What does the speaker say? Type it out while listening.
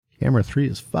Camera 3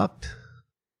 is fucked.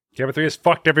 Camera 3 is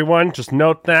fucked, everyone. Just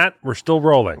note that. We're still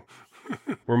rolling.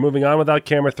 We're moving on without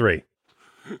camera 3.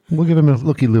 We'll give him a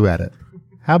looky-loo at it.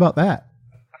 How about that?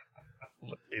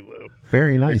 Looky-loo.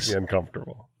 Very nice. Makes me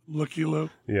uncomfortable. Looky-loo.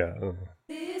 Yeah.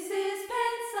 This is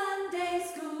Penn Sunday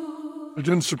School. It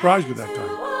didn't surprise you that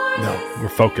time. No, we're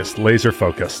focused. Laser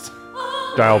focused.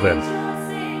 Dialed in.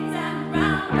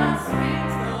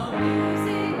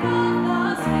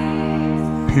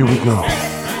 Here we go.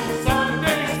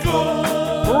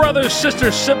 Brothers,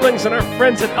 sisters, siblings, and our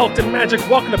friends at Elton Magic,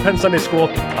 welcome to Penn Sunday School.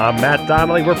 I'm Matt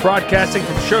Donnelly. We're broadcasting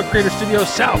from Show Creator Studios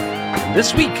South. And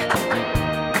this week,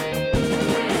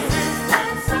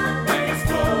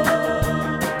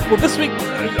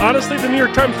 honestly, the New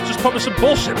York Times just published some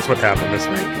bullshit is what happened this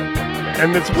week.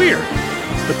 And it's weird.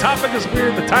 The topic is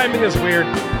weird, the timing is weird,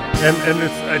 and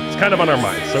it's kind of on our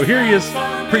minds. So here he is,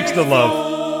 preaching the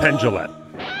love, Penn Jillette.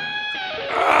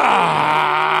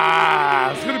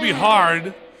 It's going to be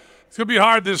hard. It's going to be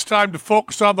hard this time to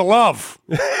focus on the love.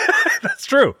 That's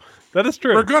true. That is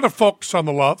true. We're going to focus on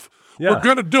the love. Yeah. We're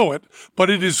going to do it, but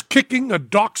it is kicking a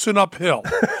dachshund uphill.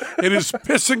 It is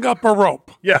pissing up a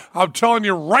rope. Yeah. I'm telling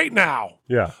you right now.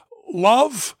 Yeah.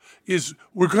 Love is,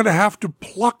 we're going to have to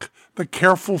pluck the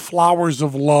careful flowers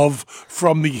of love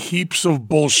from the heaps of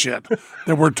bullshit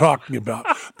that we're talking about.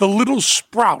 The little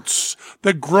sprouts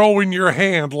that grow in your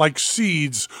hand like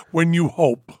seeds when you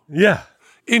hope. Yeah.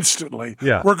 Instantly,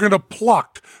 Yeah. We're going to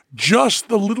pluck just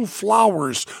the little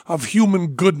flowers of human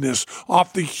goodness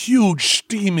off the huge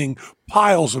steaming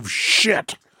piles of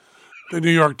shit the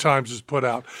New York Times has put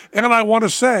out. And I want to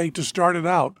say, to start it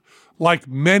out, like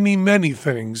many, many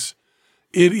things,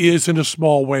 it is in a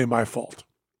small way my fault.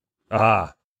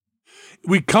 Ah.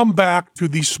 We come back to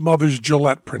the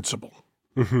Smothers-Gillette principle.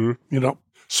 Mm-hmm. You know,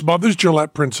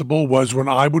 Smothers-Gillette principle was when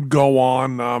I would go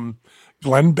on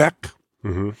Glenn Beck,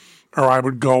 Mm-hmm. or I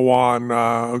would go on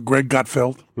Greg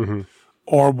Gutfeld, Mm-hmm.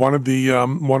 or one of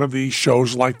the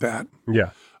shows like that.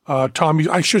 Yeah. Tommy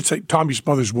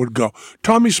Smothers would go.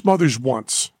 Tommy Smothers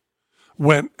once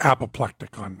went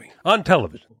apoplectic on me On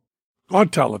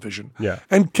television. yeah,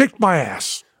 and kicked my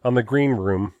ass On the green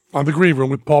room. on the green room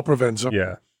with Paul Provenza.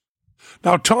 Yeah.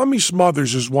 Now, Tommy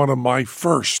Smothers is one of my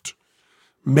first,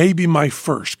 maybe my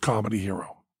first comedy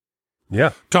hero.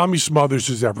 Yeah. Tommy Smothers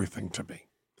is everything to me.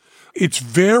 It's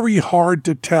very hard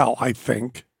to tell, I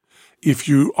think, if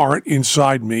you aren't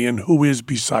inside me and who is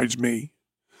besides me,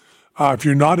 if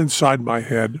you're not inside my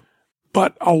head.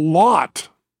 But a lot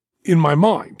in my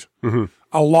mind, Mm-hmm.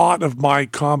 a lot of my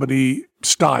comedy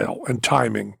style and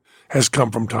timing has come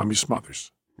from Tommy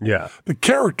Smothers. Yeah. The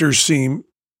characters seem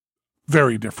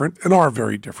very different and are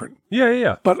very different.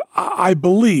 Yeah. But I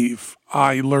believe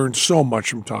I learned so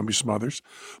much from Tommy Smothers,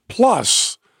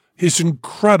 plus his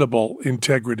incredible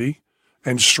integrity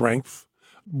and strength,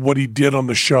 what he did on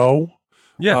the show,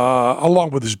 along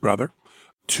with his brother,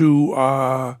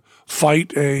 to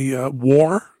fight a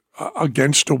war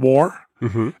against a war,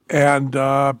 Mm-hmm.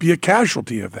 and be a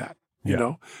casualty of that. You Yeah.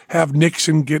 know, have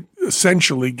Nixon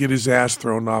essentially get his ass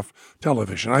thrown off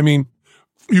television. I mean,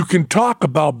 you can talk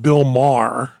about Bill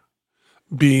Maher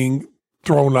being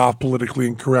thrown off politically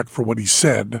incorrect for what he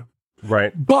said,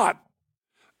 Right. but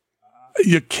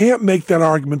you can't make that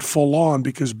argument full on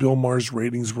because Bill Maher's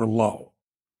ratings were low.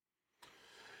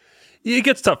 It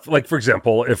gets tough. Like, for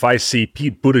example, if I see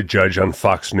Pete Buttigieg on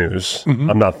Fox News,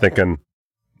 Mhm. I'm not thinking,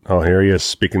 oh, here he is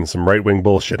speaking some right-wing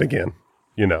bullshit again,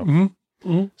 you know?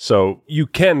 Mm-hmm. So you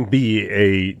can be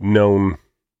a known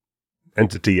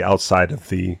entity outside of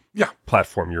the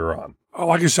platform you're on.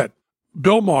 Like I said,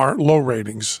 Bill Maher, low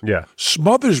ratings. Yeah.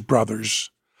 Smothers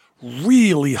Brothers,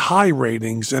 really high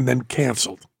ratings and then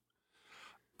canceled.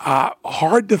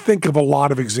 Hard to think of a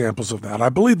lot of examples of that. I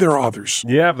believe there are others.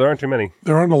 Yeah, there aren't too many.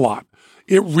 There aren't a lot.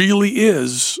 It really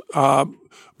is.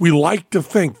 We like to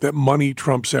think that money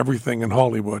trumps everything in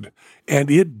Hollywood, and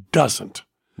it doesn't.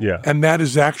 Yeah. And that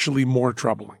is actually more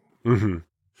troubling. Mm-hmm.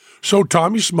 So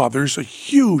Tommy Smothers, a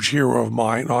huge hero of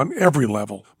mine on every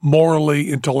level,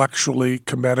 morally, intellectually,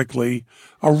 comedically,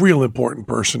 a real important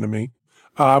person to me.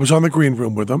 I was on the green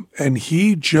room with him, and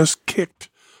he just kicked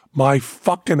my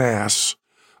fucking ass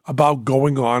about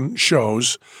going on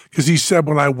shows because he said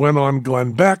when I went on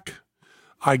Glenn Beck,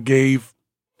 I gave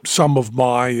some of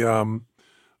my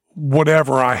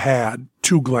whatever I had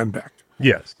to Glenn Beck.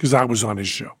 Yes. Because I was on his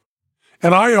show.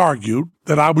 And I argued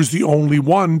that I was the only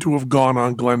one to have gone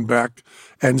on Glenn Beck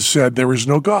and said there is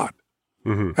no God,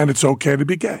 Mm-hmm. and it's okay to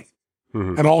be gay,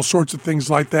 Mm-hmm. and all sorts of things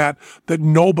like that that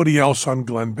nobody else on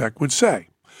Glenn Beck would say.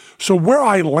 So where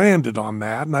I landed on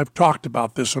that, and I've talked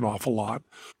about this an awful lot,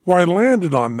 where I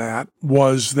landed on that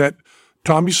was that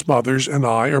Tommy Smothers and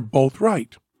I are both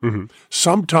right. Mm-hmm.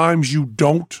 Sometimes you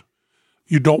don't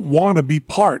want to be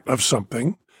part of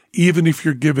something, even if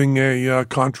you're giving a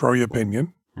contrary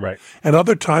opinion. Right. And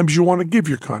other times you want to give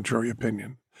your contrary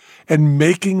opinion. And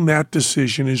making that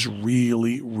decision is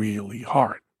really, really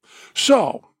hard.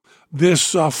 So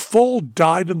this full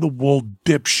dyed-in-the-wool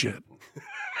dipshit,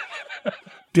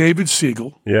 David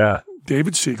Segal,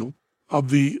 of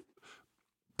the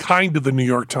New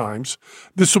York Times.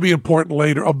 This will be important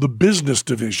later, of the business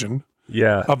division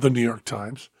of the New York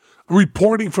Times,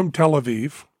 reporting from Tel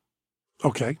Aviv.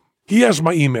 Okay. He has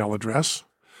my email address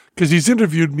because he's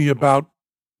interviewed me about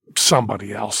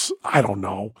somebody else. I don't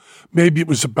know. Maybe it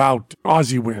was about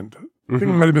Aussie Wind. I think it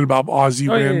might have been about Aussie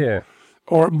Wind. Yeah.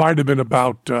 Or it might have been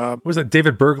about... was it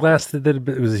David Berglass?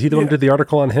 Was he the one who did the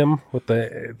article on him? With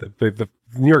the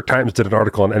New York Times did an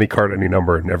article on any card, any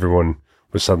number, and everyone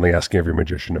was suddenly asking every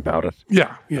magician about it.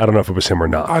 Yeah. I don't know if it was him or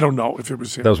not. I don't know if it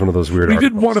was him. That was one of those weird He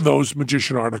articles. did one of those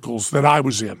magician articles that I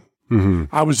was in.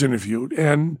 Mm-hmm. I was interviewed.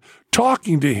 And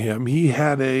talking to him, he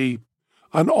had an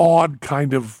odd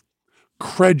kind of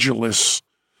credulous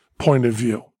point of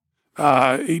view.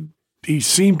 He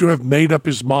seemed to have made up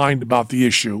his mind about the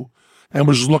issue and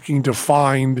was looking to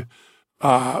find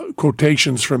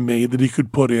quotations from me that he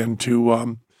could put in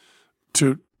to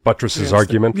buttress his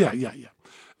argument. Yeah.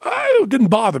 It didn't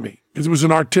bother me because it was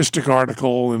an artistic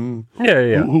article, and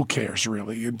who cares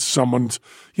really? And someone's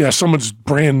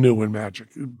brand new in magic,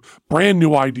 brand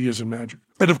new ideas in magic,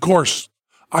 and of course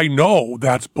I know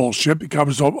that's bullshit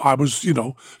because I was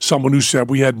someone who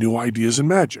said we had new ideas in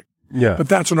magic. Yeah, but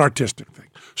that's an artistic thing.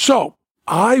 So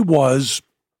I was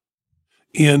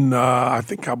in, I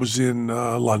think I was in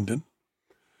London,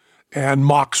 and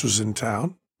Mox was in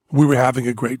town. We were having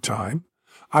a great time.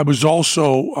 I was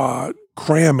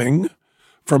cramming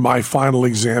for my final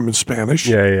exam in Spanish.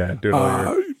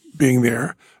 Being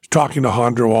there, talking to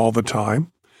Hondro all the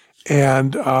time.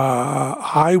 And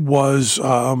I was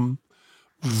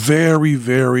very,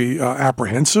 very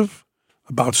apprehensive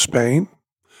about Spain.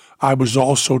 I was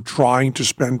also trying to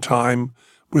spend time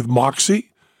with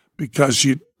Moxie because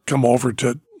she'd come over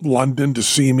to London to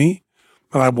see me,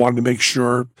 and I wanted to make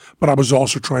sure, but I was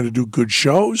also trying to do good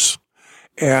shows,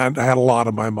 and I had a lot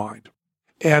on my mind.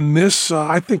 And this,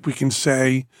 I think we can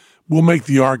say, we'll make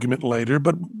the argument later,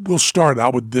 but we'll start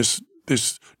out with this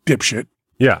dipshit.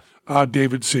 Yeah.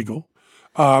 David Segal.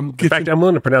 In fact, I'm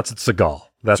willing to pronounce it Segal.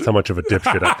 That's how much of a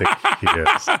dipshit I think he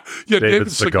is. Yeah, David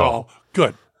Segal.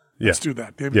 Good. Yeah. Let's do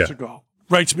that. David Segal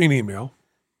writes me an email.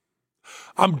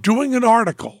 I'm doing an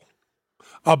article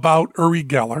about Uri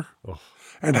Geller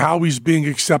and how he's being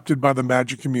accepted by the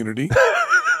magic community.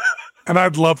 And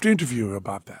I'd love to interview you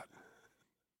about that.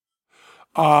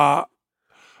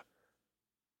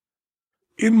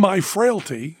 In my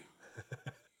frailty,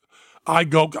 I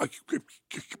go,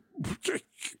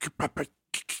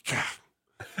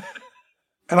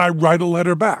 and I write a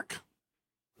letter back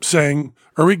saying,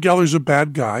 Uri Geller's a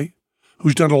bad guy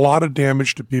who's done a lot of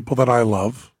damage to people that I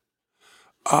love.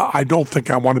 I don't think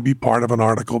I want to be part of an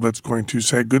article that's going to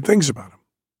say good things about him.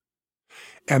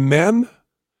 And then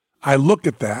I look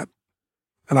at that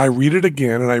and I read it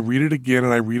again and I read it again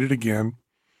and I read it again.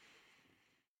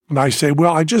 And I say,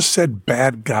 well, I just said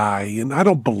bad guy, and I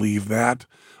don't believe that.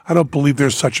 I don't believe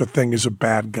there's such a thing as a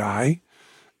bad guy.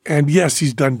 And yes,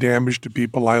 he's done damage to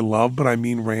people I love, but I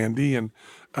mean Randy. And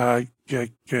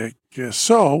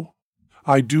so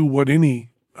I do what any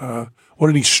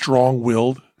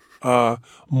strong-willed,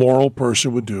 moral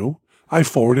person would do. I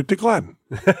forward it to Glenn.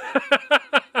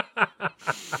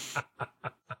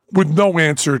 With no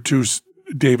answer to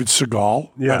David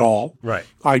Segal at all. Right.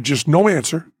 No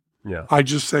answer. Yeah. I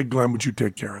just say, Glenn, would you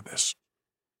take care of this?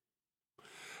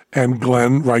 And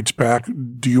Glenn writes back,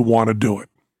 do you want to do it?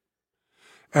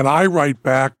 And I write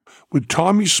back with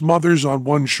Tommy Smothers on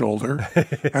one shoulder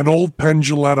and old Penn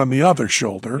Jillette on the other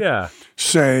shoulder,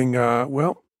 saying,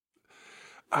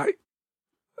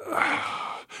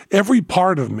 every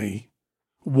part of me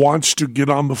wants to get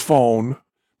on the phone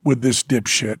with this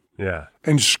dipshit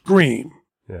and scream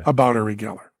about Uri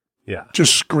Geller. Yeah.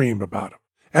 Just scream about him.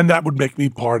 And that would make me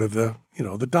part of the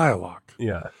dialogue.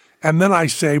 Yeah. And then I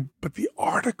say, but the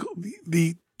article,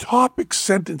 the topic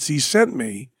sentence he sent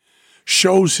me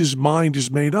shows his mind is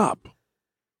made up.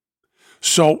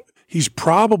 So he's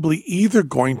probably either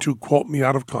going to quote me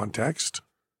out of context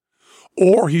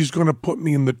or he's going to put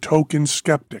me in the token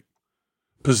skeptic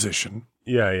position.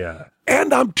 Yeah.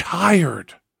 And I'm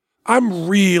tired. I'm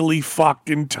really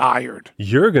fucking tired.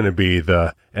 You're going to be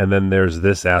and then there's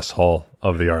this asshole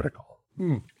of the article.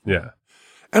 Yeah.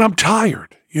 And I'm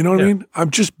tired. You know what I mean?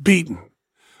 I'm just beaten.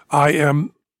 I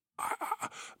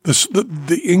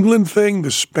The England thing,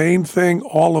 the Spain thing,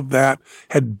 all of that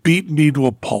had beat me to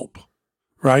a pulp,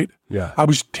 right? Yeah. I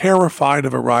was terrified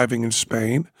of arriving in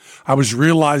Spain. I was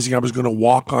realizing I was going to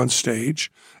walk on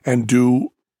stage and do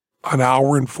an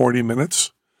hour and 40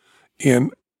 minutes in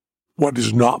what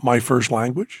is not my first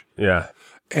language. Yeah.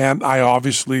 And I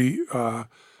obviously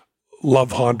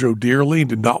love Hondro dearly and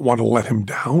did not want to let him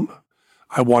down.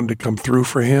 I wanted to come through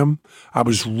for him. I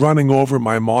was running over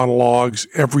my monologues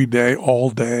every day, all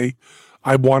day.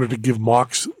 I wanted to give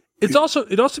Mox. It'd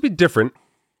also be different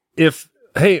if,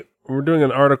 hey, we're doing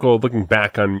an article looking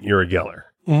back on Uri Geller.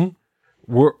 Mhm.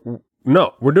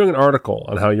 We're doing an article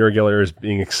on how Uri Geller is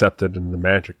being accepted in the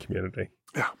magic community.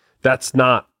 Yeah. That's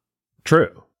not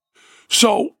true.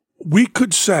 So we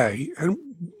could say, and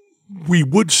we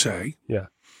would say, Yeah.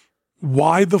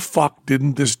 why the fuck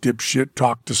didn't this dipshit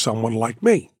talk to someone like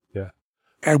me? Yeah.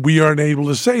 And we aren't able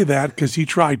to say that because he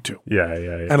tried to. Yeah.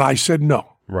 And I said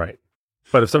no. Right.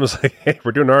 But if someone's like, hey,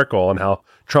 we're doing an article on how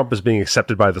Trump is being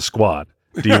accepted by the squad,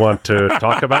 do you want to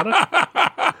talk about it?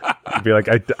 You'd be like,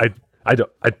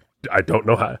 I don't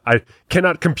know how. I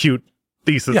cannot compute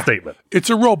thesis statement. It's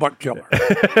a robot killer.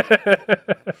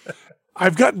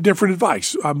 I've gotten different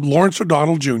advice. Lawrence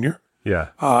O'Donnell Jr., Yeah.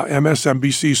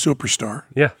 MSNBC superstar,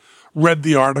 Yeah. read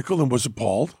the article and was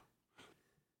appalled.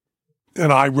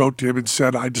 And I wrote to him and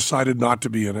said, I decided not to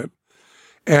be in it.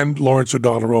 And Lawrence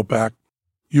O'Donnell wrote back,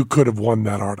 you could have won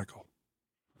that article.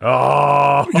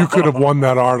 Oh. You could have won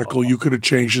that article. You could have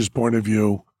changed his point of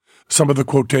view. Some of the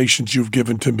quotations you've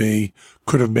given to me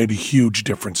could have made a huge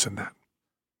difference in that.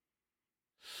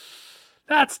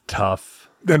 That's tough.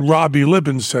 Then Robbie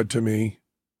Libbins said to me,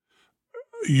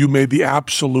 you made the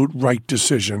absolute right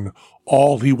decision.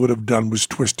 All he would have done was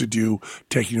twisted you,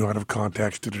 taking you out of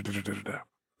context.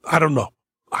 I don't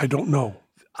know.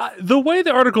 The way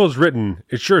the article is written,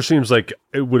 it sure seems like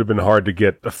it would have been hard to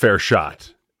get a fair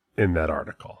shot in that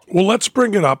article. Well, let's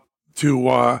bring it up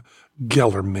to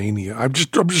Geller Mania. I'm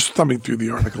just thumbing through the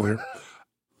article here.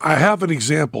 I have an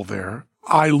example there.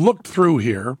 I looked through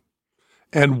here,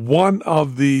 and one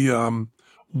of the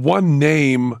one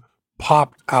name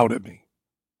popped out at me.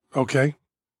 Okay,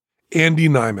 Andy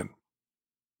Nyman.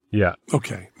 Yeah.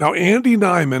 Okay, now Andy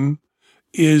Nyman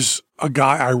is a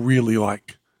guy I really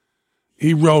like.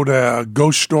 He wrote a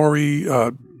ghost story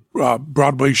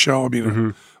Broadway show.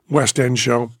 A West End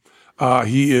show.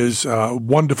 He is a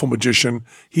wonderful magician.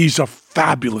 He's a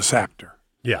fabulous actor.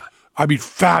 Yeah.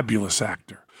 Fabulous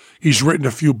actor. He's written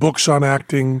a few books on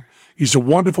acting. He's a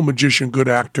wonderful magician, good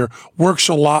actor. Works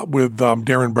a lot with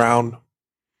Darren Brown.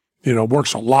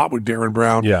 Works a lot with Darren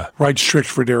Brown. Yeah. Writes tricks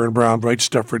for Darren Brown, writes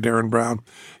stuff for Darren Brown.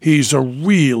 He's a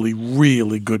really,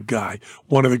 really good guy.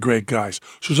 One of the great guys.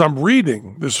 So as I'm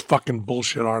reading this fucking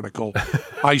bullshit article,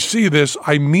 I see this.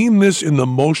 I mean this in the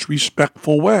most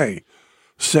respectful way,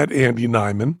 said Andy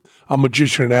Nyman, a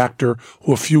magician and actor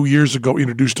who a few years ago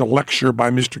introduced a lecture by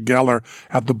Mr. Geller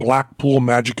at the Blackpool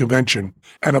Magic Convention,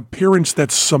 an appearance that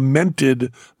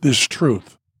cemented this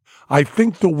truth. I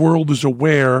think the world is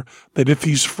aware that if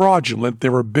he's fraudulent,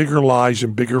 there are bigger lies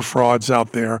and bigger frauds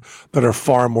out there that are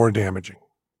far more damaging.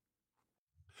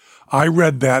 I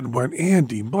read that and went,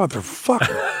 Andy,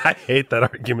 motherfucker. I hate that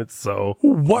argument so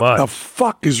What much. the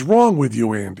fuck is wrong with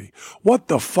you, Andy? What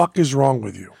the fuck is wrong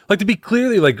with you? To be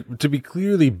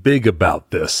clearly big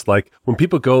about this. Like when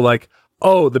people go like,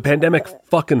 oh, the pandemic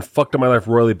fucking fucked up my life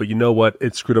royally, but you know what?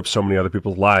 It screwed up so many other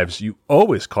people's lives. You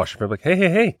always caution people like,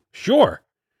 hey, sure.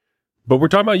 But we're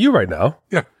talking about you right now.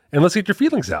 Yeah. And let's get your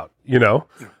feelings out, Yeah.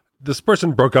 This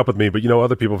person broke up with me, but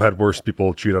other people have had worse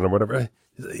people cheat on them or whatever.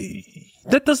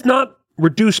 That does not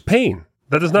reduce pain.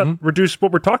 That does not reduce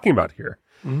what we're talking about here.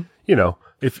 Mm-hmm.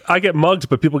 If I get mugged,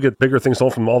 but people get bigger things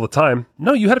stolen from them all the time.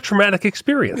 No, you had a traumatic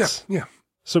experience. Yeah.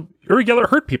 So Uri Geller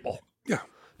hurt people. Yeah.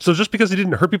 So just because he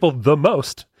didn't hurt people the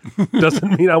most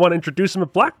doesn't mean I want to introduce him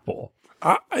at Blackpool.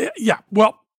 Yeah.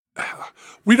 Well,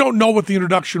 we don't know what the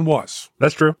introduction was.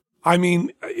 That's true.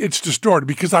 It's distorted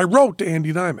because I wrote to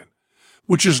Andy Nyman,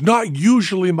 which is not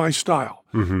usually my style.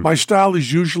 Mm-hmm. My style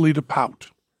is usually to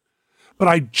pout. But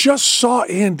I just saw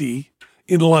Andy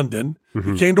in London.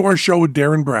 Mm-hmm. He came to our show with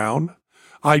Darren Brown.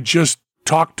 I just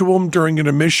talked to him during an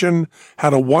intermission,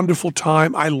 had a wonderful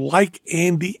time. I like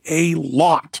Andy a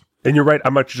lot. And you're right.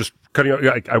 I'm actually just cutting out.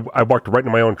 I walked right into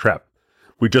my own trap.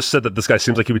 We just said that this guy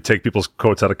seems like he would take people's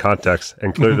quotes out of context.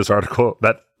 And clearly this article,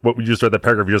 what we just read, that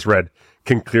paragraph you just read,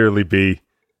 can clearly be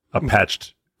a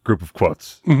patched group of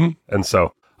quotes. Mm-hmm. And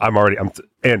so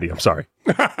Andy, I'm sorry.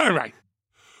 Right.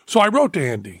 So I wrote to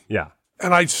Andy. Yeah.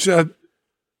 And I said,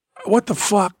 what the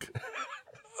fuck?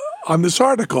 On this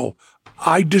article,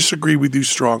 I disagree with you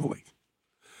strongly.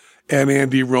 And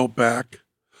Andy wrote back,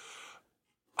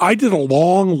 I did a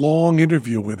long, long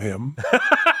interview with him.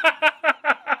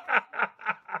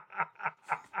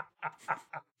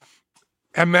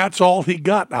 And that's all he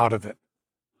got out of it.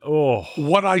 Oh.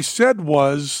 What I said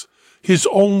was his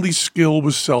only skill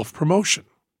was self-promotion.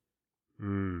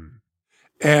 And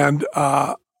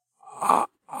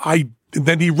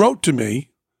then he wrote to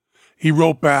me. He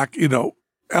wrote back,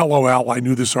 LOL, I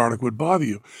knew this article would bother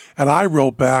you. And I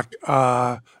wrote back,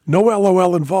 no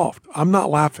LOL involved. I'm not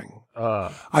laughing.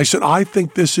 I said, I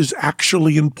think this is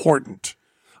actually important.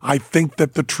 I think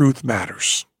that the truth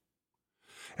matters.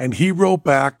 And he wrote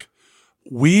back,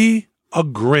 we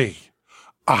agree.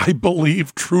 I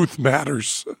believe truth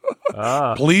matters.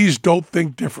 Please don't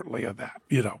think differently of that,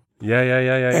 Yeah.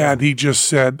 And he just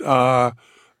said, I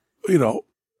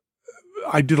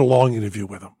did a long interview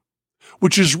with him,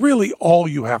 which is really all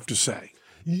you have to say.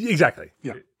 Exactly.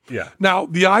 Yeah. Yeah. Now,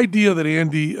 the idea that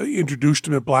Andy introduced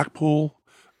him at Blackpool,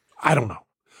 I don't know.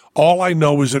 All I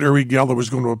know is that Uri Geller was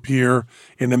going to appear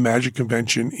in the Magic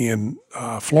Convention in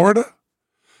Florida.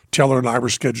 Teller and I were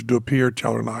scheduled to appear.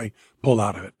 Teller and I pulled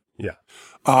out of it. Yeah.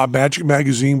 Magic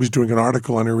Magazine was doing an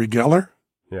article on Uri Geller.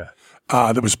 Yeah.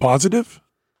 That was positive,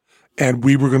 and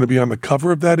we were going to be on the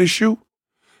cover of that issue,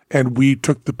 and we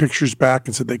took the pictures back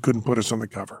and said they couldn't put us on the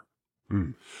cover.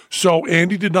 So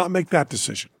Andy did not make that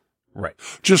decision. Right.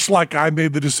 Just like I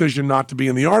made the decision not to be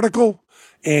in the article,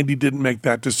 Andy didn't make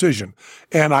that decision.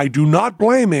 And I do not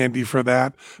blame Andy for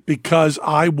that because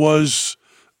I was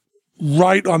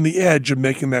right on the edge of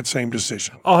making that same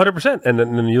decision. 100%. And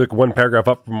then you look one paragraph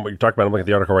up from what you're talking about. I'm looking at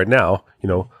the article right now.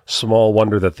 Small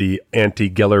wonder that the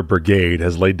anti-Geller brigade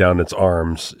has laid down its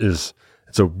arms it's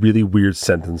a really weird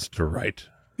sentence to write.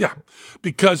 Yeah,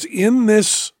 because in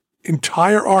this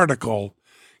entire article,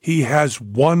 he has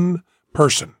one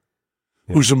person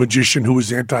who's a magician who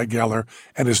is anti-Geller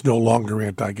and is no longer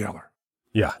anti-Geller.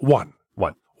 Yeah. One.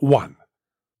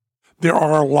 There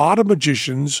are a lot of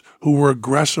magicians who were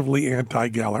aggressively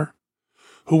anti-Geller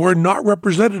who are not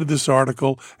represented in this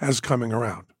article as coming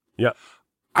around. Yeah.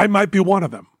 I might be one of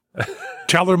them.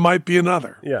 Teller might be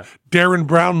another. Yeah. Darren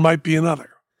Brown might be another.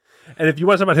 And if you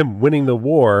want to talk about him winning the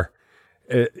war,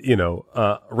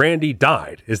 Randy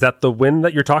died. Is that the win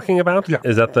that you're talking about? Yeah.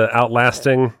 Is that the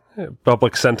outlasting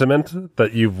public sentiment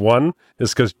that you've won?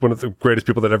 Is because one of the greatest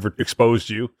people that ever exposed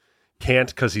you can't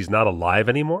because he's not alive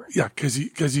anymore? Yeah, because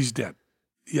he's dead.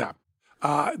 Yeah.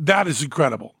 That is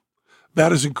incredible.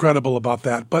 That is incredible about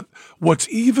that. But what's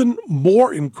even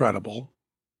more incredible,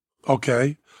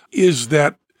 is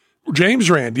that James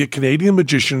Randi, a Canadian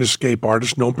magician and escape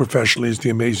artist known professionally as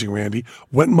the Amazing Randy,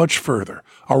 went much further.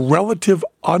 A relative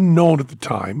unknown at the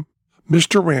time,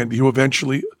 Mr. Randy, who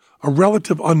eventually... A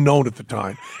relative unknown at the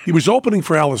time. He was opening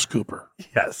for Alice Cooper.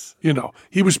 Yes. He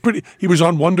was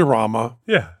on Wonderama.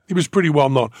 Yeah. He was pretty well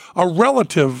known. A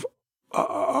relative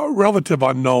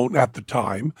unknown at the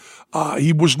time.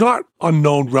 He was not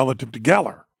unknown relative to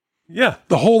Geller. Yeah.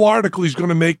 The whole article he's going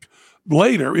to make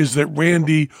later is that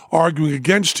Randy arguing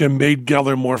against him made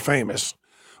Geller more famous,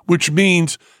 which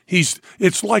means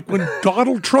it's like when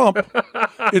Donald Trump,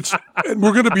 and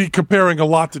we're going to be comparing a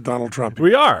lot to Donald Trump.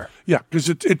 We are. Yeah, because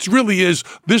it really is,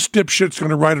 this dipshit's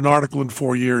going to write an article in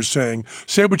 4 years saying,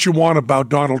 say what you want about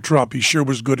Donald Trump, he sure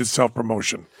was good at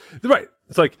self-promotion. Right.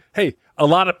 It's like, hey, a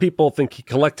lot of people think he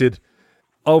collected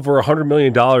over $100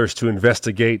 million to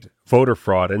investigate voter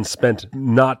fraud and spent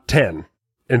not 10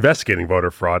 investigating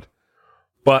voter fraud,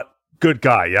 but good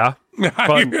guy, yeah?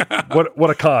 Fun. What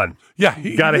a con. Yeah.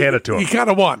 Got to hand it to him. He kind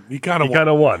of won. He kind of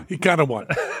won.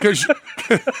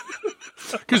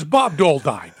 Because Bob Dole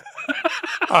died.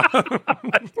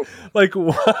 Like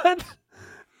what?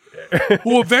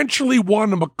 Who eventually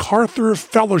won a MacArthur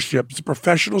Fellowship as a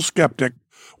professional skeptic,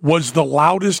 was the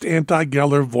loudest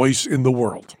anti-Geller voice in the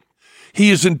world. He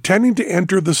is intending to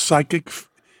enter the psychic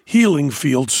healing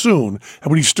field soon, and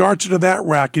when he starts into that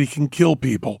racket, he can kill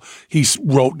people. He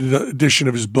wrote an edition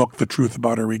of his book, The Truth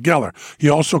About Uri Geller. He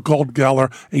also called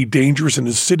Geller a dangerous and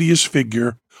insidious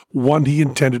figure, one he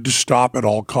intended to stop at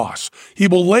all costs. He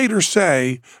will later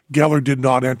say Geller did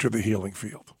not enter the healing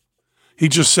field. He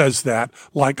just says that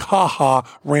like,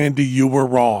 Randy, you were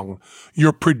wrong.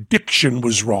 Your prediction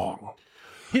was wrong.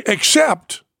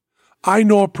 Except I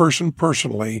know a person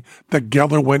personally that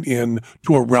Geller went in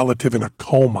to a relative in a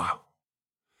coma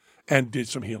and did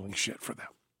some healing shit for them.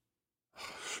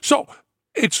 So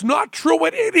it's not true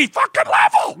at any fucking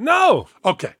level. No.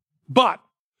 Okay. But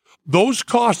those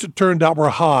costs, it turned out, were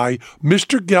high.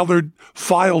 Mr. Geller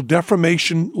filed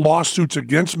defamation lawsuits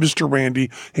against Mr. Randy,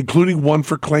 including one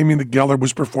for claiming that Geller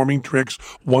was performing tricks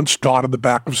once taught on the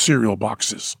back of cereal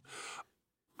boxes.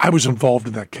 I was involved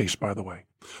in that case, by the way.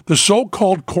 The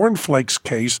so-called cornflakes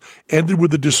case ended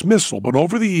with a dismissal, but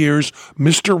over the years,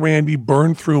 Mr. Randy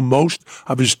burned through most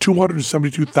of his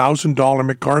 $272,000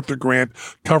 MacArthur grant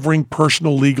covering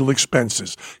personal legal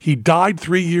expenses. He died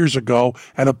 3 years ago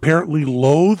and apparently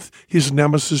loathed his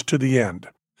nemesis to the end.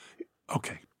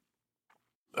 Okay.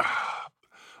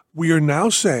 We are now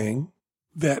saying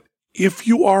that if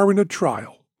you are in a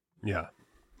trial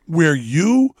where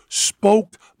you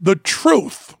spoke the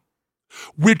truth,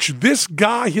 which this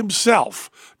guy himself,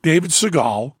 David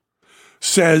Segal,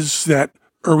 says that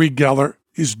Uri Geller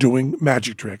is doing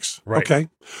magic tricks. Right. Okay.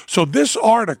 So this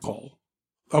article,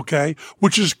 okay,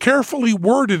 which is carefully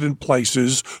worded in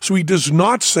places so he does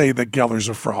not say that Geller's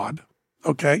a fraud.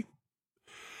 Okay.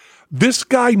 This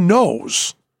guy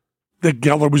knows that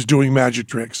Geller was doing magic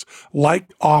tricks,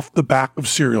 like off the back of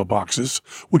cereal boxes,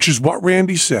 which is what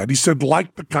Randy said. He said,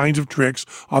 like the kinds of tricks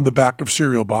on the back of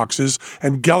cereal boxes,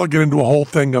 and Geller got into a whole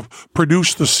thing of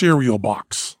produce the cereal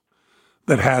box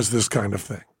that has this kind of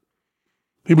thing.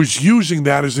 He was using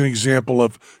that as an example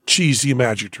of cheesy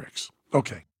magic tricks.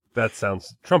 Okay. That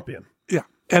sounds Trumpian. Yeah.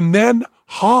 And then,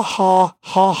 ha, ha,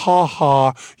 ha, ha,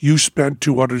 ha, you spent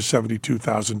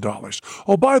 $272,000.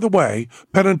 Oh, by the way,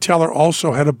 Penn and Teller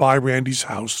also had to buy Randy's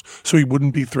house so he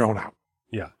wouldn't be thrown out.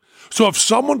 Yeah. So if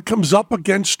someone comes up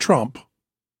against Trump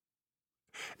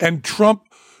and Trump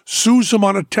sues him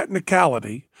on a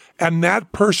technicality and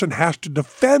that person has to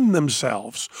defend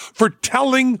themselves for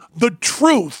telling the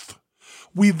truth,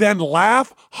 we then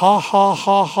laugh, ha, ha,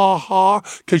 ha, ha, ha,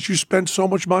 because you spent so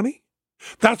much money?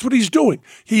 That's what he's doing.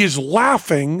 He is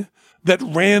laughing that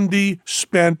Randy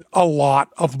spent a lot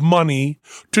of money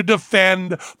to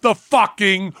defend the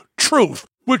fucking truth,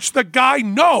 which the guy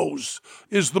knows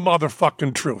is the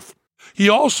motherfucking truth. He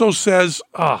also says,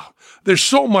 there's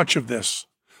so much of this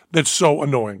that's so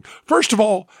annoying. First of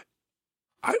all,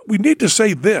 we need to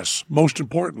say this, most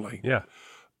importantly. Yeah.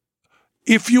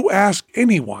 If you ask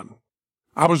anyone,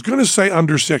 I was going to say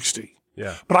under 60.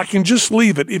 Yeah. But I can just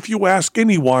leave it. If you ask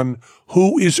anyone,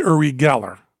 who is Uri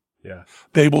Geller? Yeah.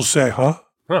 They will say, huh?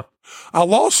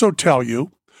 I'll also tell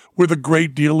you, with a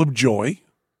great deal of joy,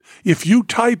 if you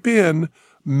type in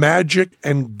magic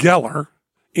and Geller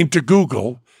into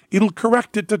Google, it'll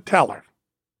correct it to Teller.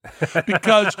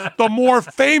 Because the more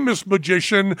famous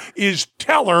magician is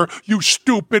Teller, you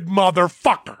stupid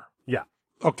motherfucker. Yeah.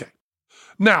 Okay.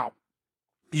 Now,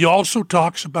 he also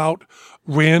talks about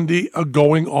Randy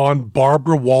going on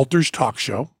Barbara Walters' talk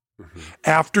show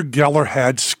after Geller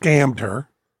had scammed her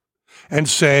and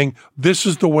saying, this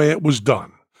is the way it was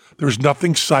done. There's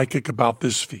nothing psychic about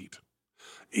this feat.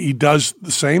 He does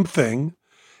the same thing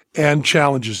and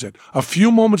challenges it. A few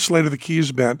moments later, the key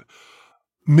is bent.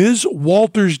 Ms.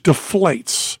 Walters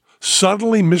deflates.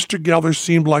 Suddenly, Mr. Geller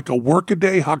seemed like a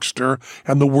workaday huckster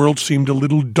and the world seemed a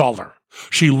little duller.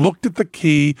 She looked at the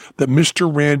key that Mr.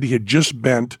 Randy had just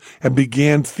bent and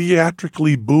began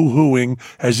theatrically boo-hooing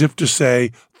as if to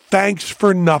say, thanks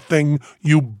for nothing,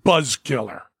 you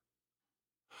buzzkiller.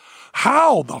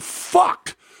 How the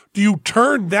fuck do you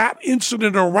turn that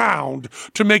incident around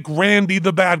to make Randy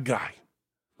the bad guy?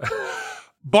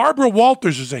 Barbara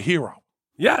Walters is a hero.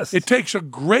 Yes. It takes a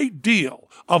great deal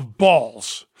of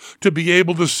balls to be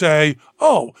able to say,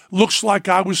 oh, looks like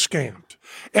I was scammed.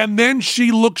 And then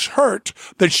she looks hurt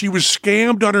that she was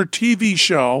scammed on her TV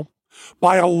show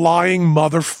by a lying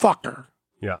motherfucker.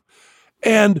 Yeah.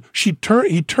 And he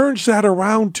turns that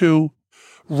around to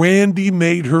Randy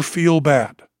made her feel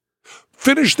bad.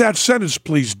 Finish that sentence,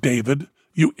 please, David,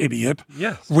 you idiot.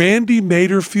 Yes. Randy made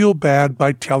her feel bad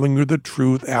by telling her the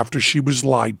truth after she was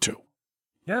lied to.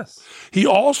 Yes. He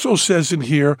also says in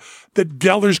here that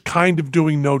Geller's kind of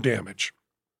doing no damage.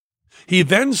 He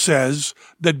then says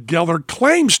that Geller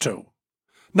claims to.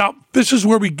 Now, this is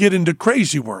where we get into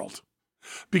crazy world,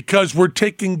 because we're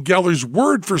taking Geller's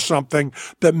word for something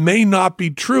that may not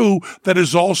be true that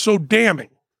is also damning.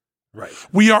 Right.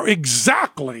 We are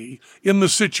exactly in the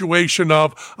situation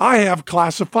of, I have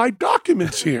classified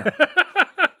documents here.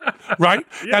 Right?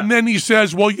 Yeah. And then he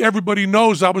says, well, everybody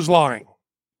knows I was lying.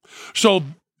 So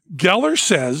Geller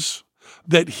says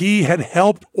that he had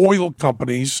helped oil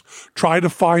companies try to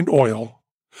find oil,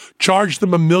 charge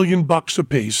them $1 million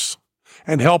apiece,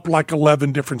 and help like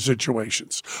 11 different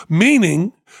situations.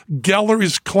 Meaning, Geller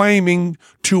is claiming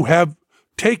to have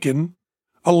taken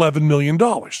 $11 million.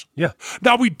 Yeah.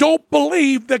 Now, we don't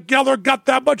believe that Geller got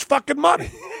that much fucking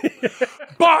money.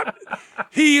 But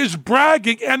he is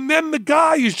bragging, and then the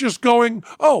guy is just going,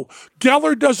 oh,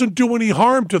 Geller doesn't do any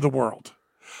harm to the world.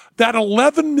 That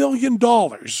 $11 million,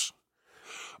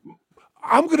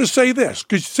 I'm going to say this,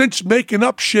 because since making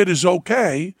up shit is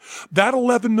okay, that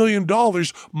 $11 million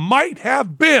might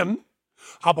have been,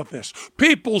 how about this?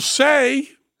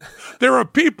 There are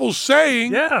people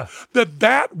saying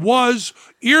that was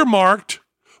earmarked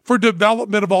for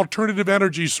development of alternative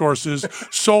energy sources,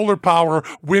 solar power,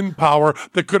 wind power,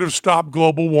 that could have stopped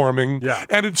global warming. Yeah.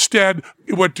 And instead,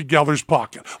 it went to Geller's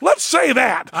pocket. Let's say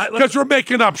that, because we're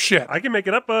making up shit. I can make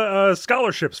it up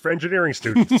scholarships for engineering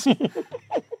students.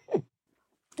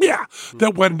 Yeah,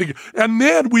 that went into, and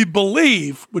then we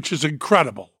believe, which is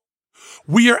incredible,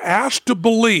 we are asked to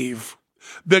believe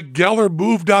that Geller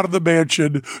moved out of the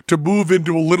mansion to move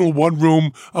into a little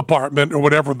one-room apartment or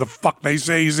whatever the fuck they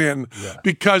say he's in,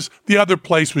 because the other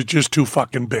place was just too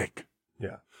fucking big.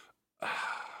 Yeah.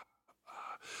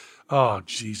 Oh,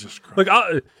 Jesus Christ.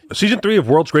 Look, season 3 of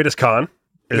World's Greatest Con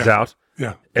is out.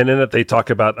 Yeah. And in it, they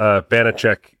talk about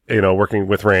Banachek, working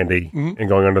with Randy and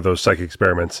going under those psychic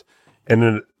experiments. And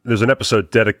then there's an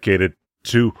episode dedicated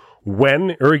to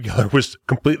when Uri Geller was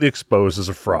completely exposed as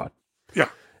a fraud. Yeah.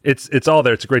 It's all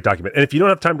there. It's a great document. And if you don't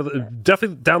have time to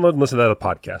definitely download and listen to that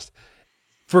podcast.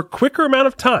 For a quicker amount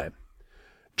of time,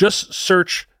 just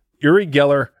search Uri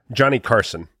Geller, Johnny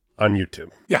Carson on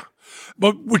YouTube. Yeah.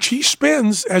 But which he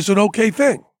spins as an okay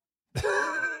thing.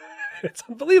 It's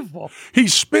unbelievable. He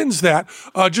spins that.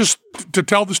 Just to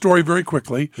tell the story very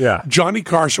quickly. Yeah. Johnny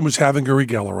Carson was having Uri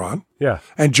Geller on. Yeah.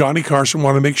 And Johnny Carson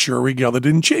wanted to make sure Uri Geller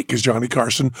didn't cheat, because Johnny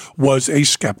Carson was a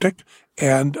skeptic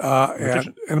and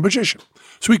a magician.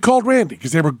 So he called Randy,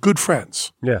 because they were good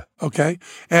friends. Yeah. Okay.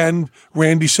 And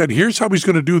Randy said, here's how he's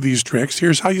going to do these tricks.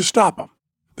 Here's how you stop him.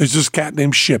 There's this cat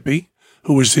named Shippy,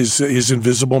 who was his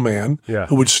invisible man,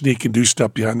 who would sneak and do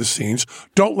stuff behind the scenes.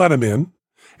 Don't let him in.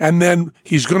 And then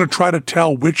he's going to try to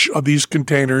tell which of these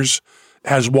containers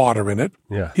has water in it.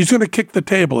 Yeah. He's going to kick the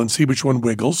table and see which one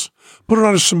wiggles. Put it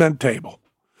on a cement table.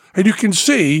 And you can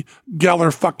see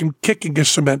Geller fucking kicking a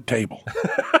cement table.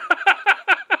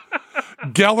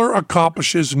 Geller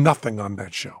accomplishes nothing on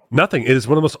that show. Nothing. It is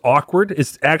one of the most awkward.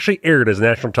 It's actually aired as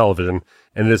national television,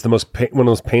 and it is the most one of the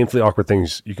most painfully awkward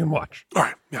things you can watch. All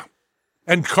right, yeah.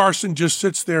 And Carson just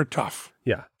sits there tough.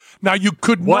 Yeah. Now you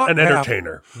could what not an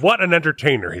entertainer. What an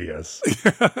entertainer he is.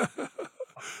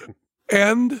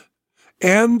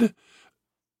 and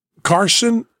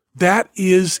Carson, that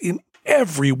is in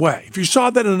every way. If you saw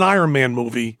that in an Iron Man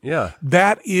movie,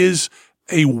 that is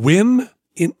a win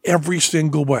in every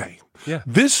single way. Yeah.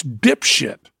 This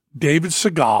dipshit, David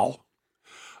Segal,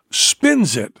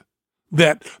 spins it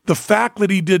that the fact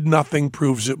that he did nothing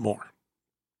proves it more.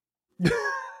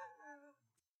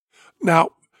 Now,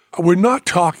 we're not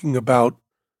talking about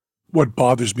what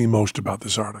bothers me most about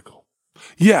this article.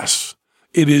 Yes,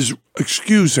 it is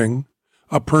excusing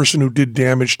a person who did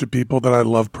damage to people that I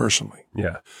love personally.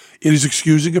 Yeah. It is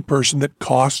excusing a person that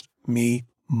cost me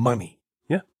money.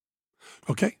 Yeah.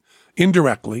 Okay?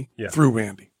 Indirectly through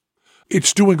Randy.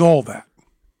 It's doing all that.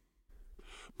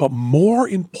 But more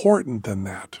important than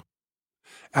that,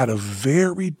 at a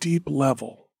very deep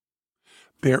level,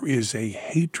 there is a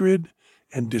hatred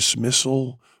and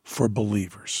dismissal for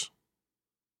believers.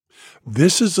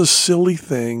 This is a silly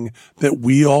thing that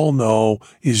we all know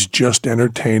is just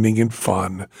entertaining and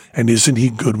fun. And isn't he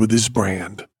good with his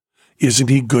brand? Isn't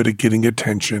he good at getting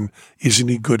attention? Isn't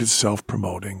he good at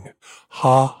self-promoting?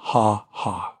 Ha, ha,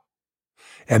 ha.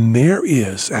 And there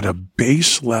is, at a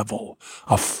base level,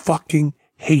 a fucking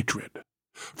hatred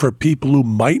for people who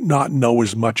might not know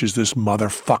as much as this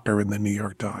motherfucker in the New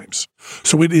York Times.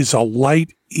 So it is a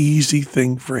light, easy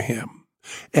thing for him.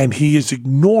 And he is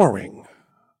ignoring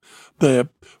the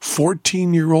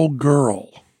 14-year-old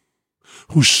girl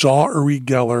who saw Uri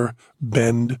Geller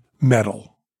bend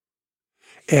metal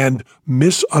and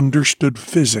misunderstood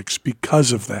physics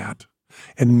because of that,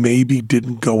 and maybe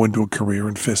didn't go into a career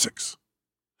in physics.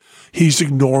 He's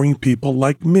ignoring people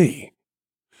like me,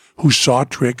 who saw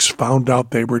tricks, found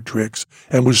out they were tricks,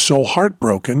 and was so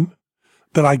heartbroken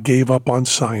that I gave up on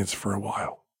science for a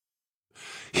while.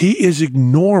 He is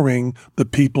ignoring the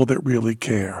people that really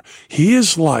care. He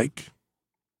is like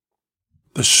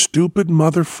the stupid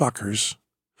motherfuckers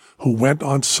who went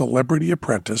on Celebrity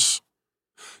Apprentice,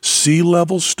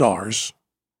 C-level stars,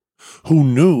 who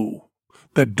knew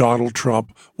that Donald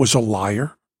Trump was a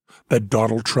liar, that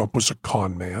Donald Trump was a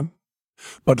con man,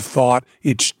 but thought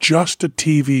it's just a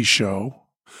TV show.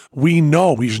 We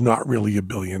know he's not really a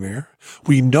billionaire.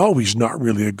 We know he's not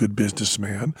really a good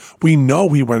businessman. We know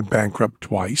he went bankrupt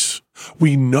twice.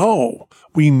 We know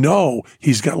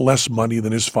he's got less money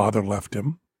than his father left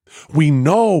him. We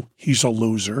know he's a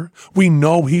loser. We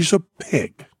know he's a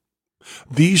pig.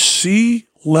 These C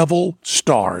level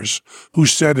stars who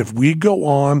said if we go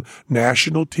on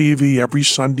national TV every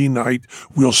Sunday night,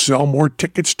 we'll sell more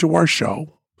tickets to our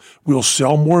show, we'll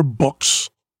sell more books,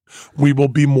 we will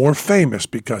be more famous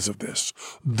because of this.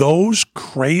 Those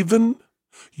craven,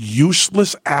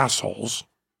 useless assholes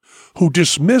who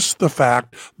dismissed the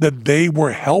fact that they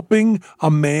were helping a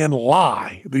man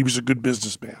lie that he was a good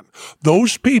businessman.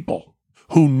 Those people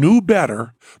who knew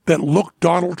better that looked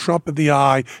Donald Trump in the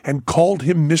eye and called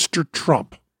him Mr.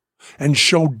 Trump and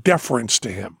showed deference to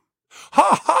him.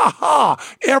 Ha, ha,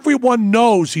 ha! Everyone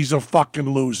knows he's a fucking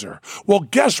loser. Well,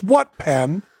 guess what,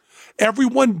 Penn?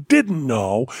 Everyone didn't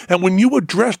know, and when you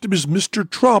addressed him as Mr.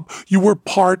 Trump, you were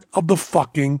part of the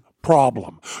fucking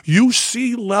problem. You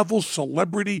C-level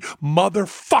celebrity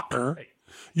motherfucker,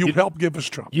 you helped give us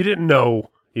Trump. You didn't know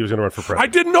he was going to run for president. I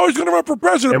didn't know he was going to run for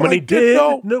president. And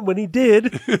when he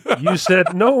did, you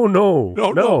said, no.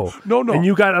 And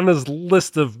you got on his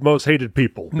list of most hated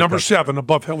people. Number 7,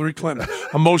 above Hillary Clinton.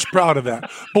 I'm most proud of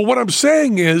that. But what I'm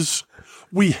saying is,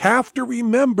 we have to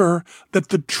remember that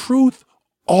the truth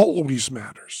always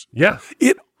matters. Yeah.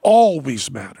 It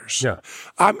always matters. Yeah.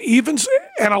 I'll even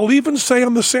say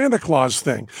on the Santa Claus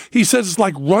thing, he says it's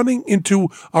like running into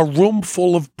a room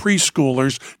full of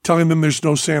preschoolers telling them there's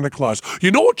no Santa Claus.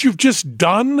 You know what you've just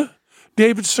done,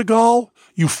 David Segal?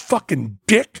 You fucking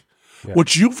dick. Yeah.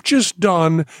 What you've just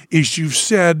done is you've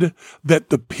said that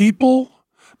the people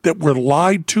that were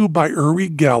lied to by Uri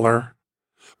Geller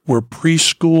were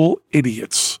preschool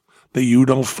idiots that you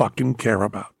don't fucking care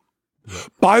about.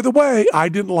 By the way, I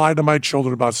didn't lie to my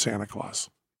children about Santa Claus.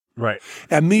 Right.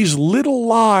 And these little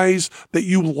lies that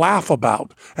you laugh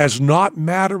about as not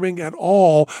mattering at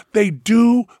all, they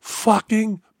do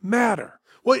fucking matter.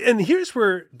 Well, and here's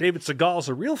where David Segal's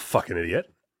a real fucking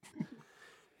idiot.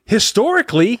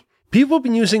 Historically, people have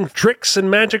been using tricks and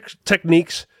magic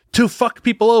techniques to fuck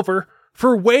people over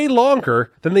for way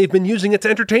longer than they've been using it to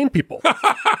entertain people.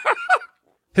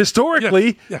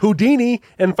 Historically, Houdini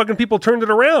and fucking people turned it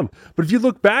around. But if you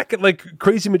look back at like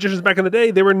crazy magicians back in the day,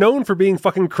 they were known for being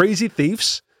fucking crazy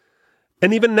thieves.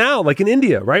 And even now, like in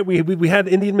India, right? We had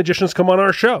Indian magicians come on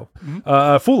our show,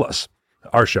 fool us.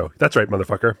 Our show. That's right,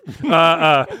 motherfucker.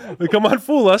 They come on,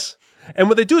 fool us. And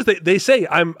what they do is they say,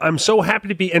 I'm so happy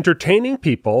to be entertaining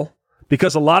people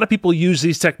because a lot of people use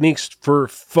these techniques for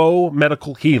faux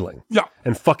medical healing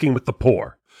and fucking with the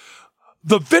poor.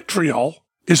 The vitriol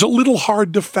is a little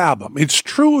hard to fathom. It's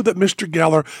true that Mr.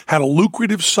 Geller had a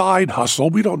lucrative side hustle,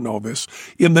 we don't know this,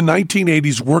 in the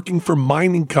 1980s working for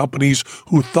mining companies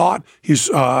who thought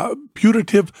his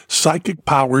putative psychic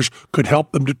powers could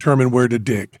help them determine where to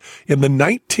dig. In the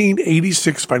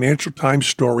 1986 Financial Times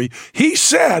story, he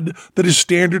said that his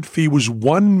standard fee was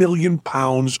 £1 million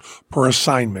per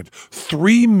assignment,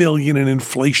 $3 million in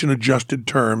inflation-adjusted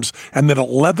terms, and that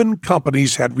 11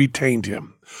 companies had retained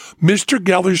him. Mr.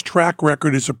 Geller's track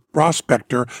record as a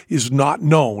prospector is not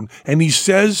known, and he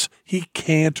says he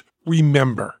can't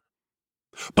remember.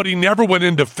 But he never went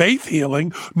into faith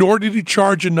healing, nor did he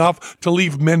charge enough to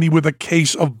leave many with a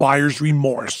case of buyer's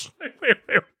remorse. Wait.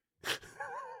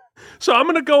 So I'm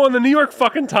going to go on the New York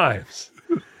fucking Times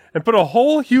and put a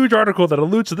whole huge article that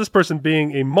alludes to this person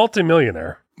being a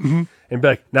multimillionaire and be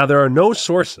like, now there are no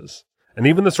sources. And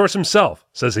even the source himself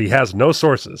says he has no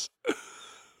sources.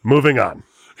 Moving on.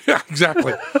 Yeah,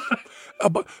 exactly.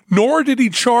 But nor did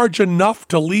he charge enough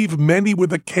to leave many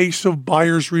with a case of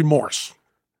buyer's remorse.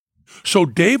 So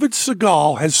David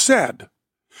Segal has said,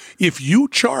 if you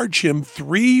charge him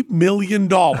 $3 million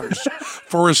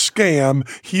for a scam,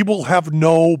 he will have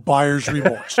no buyer's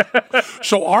remorse.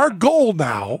 So our goal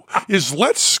now is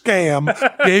let's scam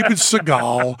David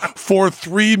Segal for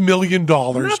 $3 million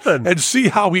and see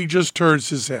how he just turns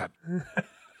his head.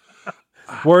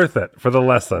 Worth it for the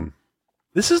lesson.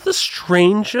 This is the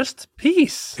strangest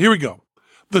piece. Here we go.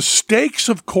 The stakes,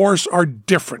 of course, are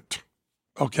different.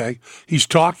 Okay? He's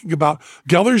talking about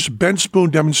Geller's bent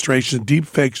spoon demonstrations and deep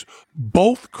fakes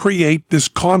both create this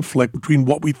conflict between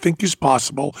what we think is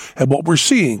possible and what we're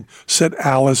seeing, said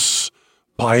Alice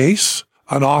Paes,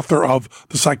 an author of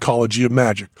The Psychology of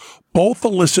Magic. Both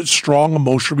elicit strong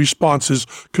emotional responses,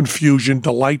 confusion,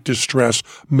 delight, distress,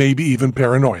 maybe even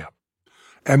paranoia.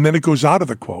 And then it goes out of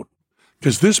the quote,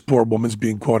 because this poor woman's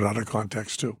being quoted out of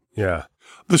context too. Yeah.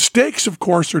 The stakes, of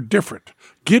course, are different.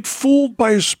 Get fooled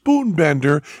by a spoon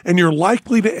bender, and you're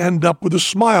likely to end up with a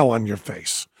smile on your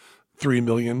face. $3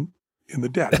 million in the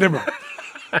debt. Never mind.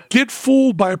 Get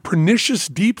fooled by a pernicious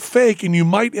deep fake, and you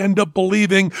might end up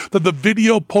believing that the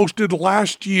video posted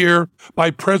last year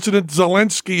by President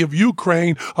Zelensky of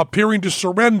Ukraine appearing to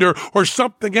surrender or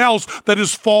something else that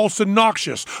is false and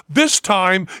noxious. This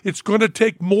time, it's going to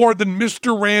take more than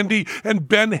Mr. Randy and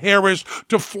Ben Harris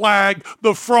to flag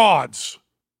the frauds.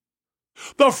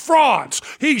 The frauds!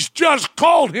 He's just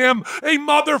called him a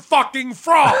motherfucking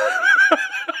fraud!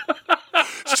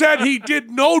 Said he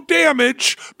did no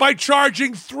damage by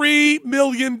charging $3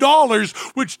 million,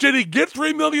 which did he get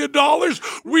 $3 million?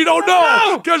 We don't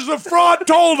know, because the fraud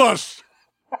told us.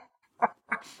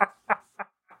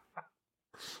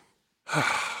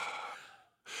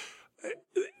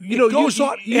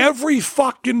 Every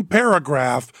fucking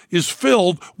paragraph is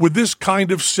filled with this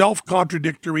kind of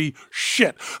self-contradictory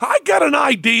shit. I got an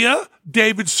idea,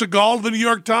 David Segal of the New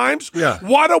York Times. Yeah.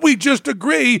 Why don't we just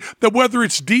agree that whether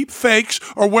it's deep fakes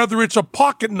or whether it's a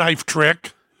pocket knife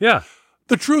trick, Yeah.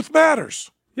 the truth matters.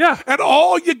 Yeah. And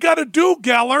all you got to do,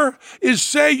 Geller, is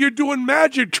say you're doing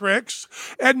magic tricks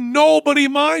and nobody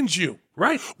minds you.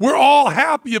 Right. We're all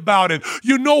happy about it.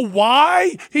 You know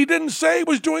why he didn't say he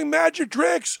was doing magic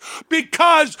tricks?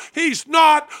 Because he's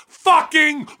not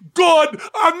fucking good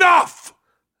enough.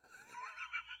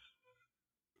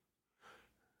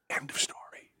 End of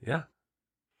story. Yeah.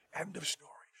 End of story.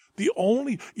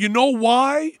 You know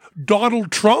why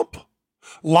Donald Trump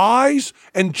lies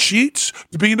and cheats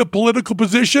to be in a political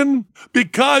position?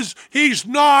 Because he's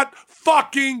not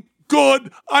fucking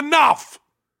good enough.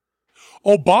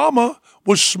 Obama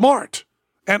was smart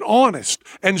and honest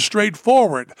and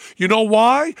straightforward. You know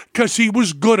why? Because he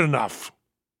was good enough.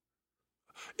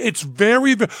 It's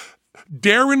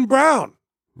Darren Brown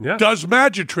does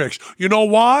magic tricks. You know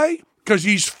why? Because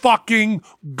he's fucking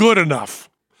good enough.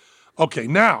 Okay,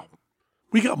 now,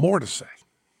 we got more to say.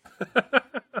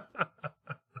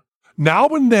 Now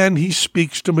and then he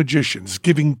speaks to magicians,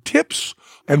 giving tips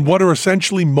and what are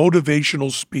essentially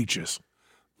motivational speeches.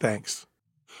 Thanks.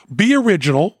 Be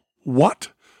original. What?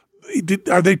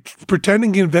 Are they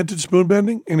pretending he invented spoon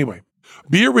bending? Anyway,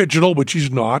 be original, which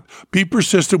he's not. Be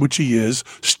persistent, which he is.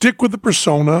 Stick with the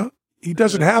persona. He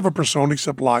doesn't have a persona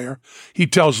except liar. He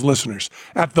tells listeners,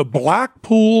 at the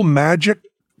Blackpool Magic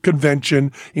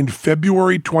Convention in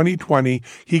February 2020,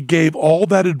 he gave all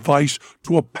that advice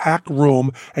to a packed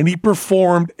room and he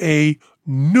performed a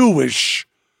newish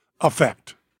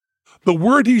effect. The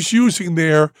word he's using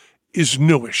there is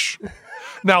newish.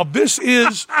 Now, this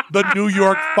is the New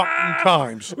York fucking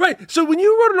Times. Right. So when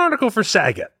you wrote an article for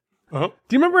Saget, do you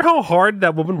remember how hard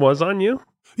that woman was on you?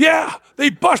 Yeah, they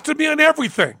busted me on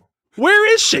everything.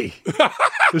 Where is she?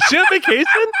 Is she on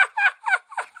vacation?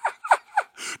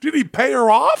 Did he pay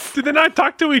her off? Did they not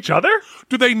talk to each other?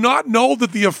 Do they not know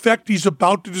that the effect he's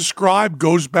about to describe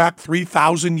goes back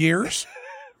 3,000 years?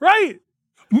 Right.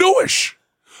 Newish.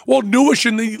 Well, newish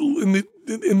in the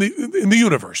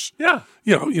universe. Yeah.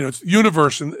 You know, it's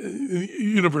universe and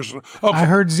universe. Okay. I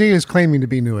heard Z is claiming to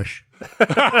be newish.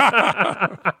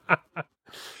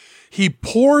 He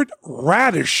poured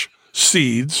radish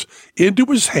seeds into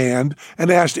his hand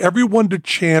and asked everyone to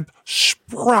chant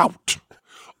 "sprout"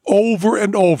 over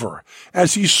and over.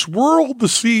 As he swirled the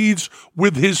seeds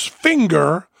with his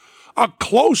finger, a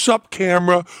close-up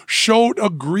camera showed a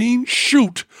green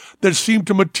shoot that seemed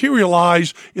to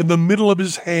materialize in the middle of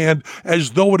his hand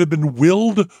as though it had been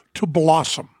willed to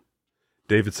blossom.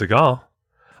 David Segal,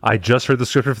 I just heard the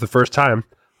script for the first time.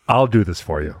 I'll do this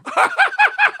for you.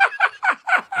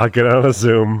 I'll get on a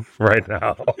Zoom right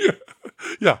now.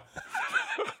 Yeah.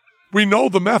 We know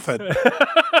the method.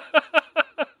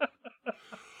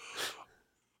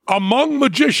 Among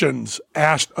magicians,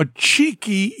 asked a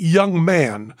cheeky young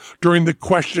man during the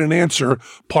question and answer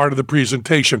part of the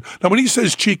presentation. Now, when he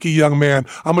says cheeky young man,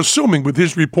 I'm assuming with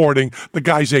his reporting, the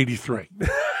guy's 83.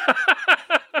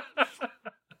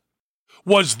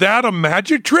 Was that a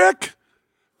magic trick?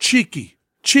 Cheeky.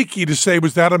 Cheeky to say,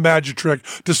 was that a magic trick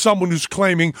to someone who's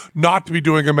claiming not to be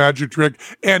doing a magic trick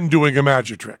and doing a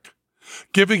magic trick?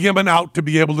 Giving him an out to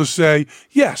be able to say,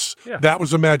 yes, that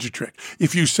was a magic trick.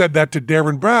 If you said that to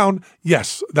Darren Brown,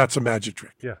 yes, that's a magic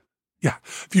trick. Yeah. Yeah.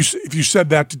 If you said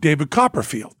that to David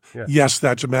Copperfield, yes,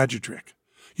 that's a magic trick.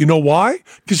 You know why?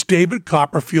 Because David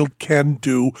Copperfield can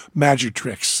do magic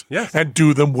tricks and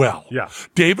do them well. Yeah.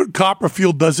 David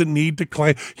Copperfield doesn't need to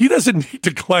claim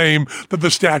that the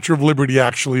Statue of Liberty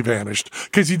actually vanished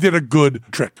because he did a good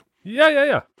trick.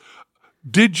 Yeah.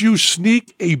 Did you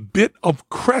sneak a bit of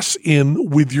cress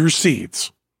in with your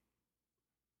seeds?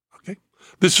 Okay.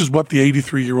 This is what the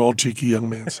 83-year-old cheeky young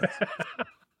man says.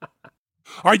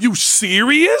 Are you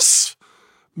serious?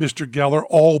 Mr. Geller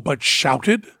all but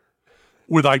shouted,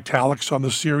 with italics on the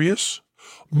serious.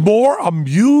 more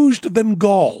amused than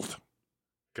galled,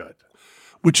 Good.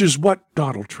 which is what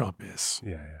Donald Trump is.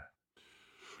 Yeah.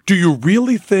 Do you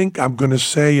really think I'm going to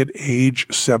say at age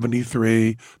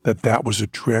 73 that was a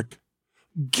trick?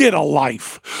 Get a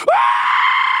life.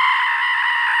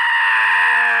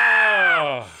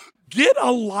 Get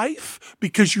a life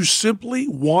because you simply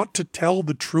want to tell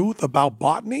the truth about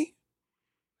botany?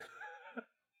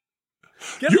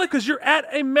 Get it? Because you're at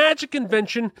a magic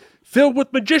convention filled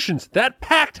with magicians. That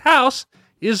packed house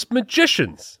is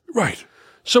magicians. Right.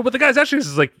 So what the guy's actually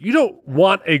is like, you don't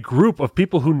want a group of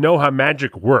people who know how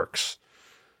magic works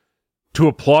to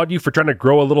applaud you for trying to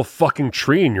grow a little fucking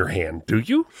tree in your hand, do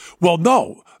you? Well,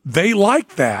 no, they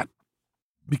like that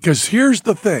because here's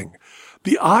the thing.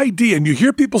 The idea, and you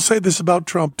hear people say this about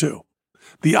Trump too,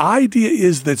 the idea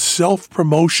is that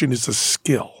self-promotion is a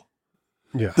skill.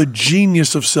 Yeah. The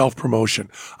genius of self-promotion.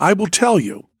 I will tell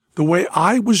you, the way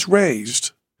I was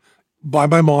raised by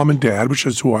my mom and dad, which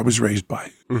is who I was raised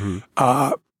by,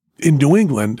 in New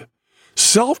England,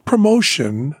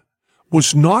 self-promotion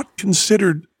was not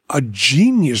considered a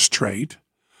genius trait.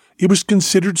 It was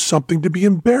considered something to be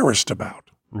embarrassed about.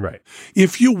 Right.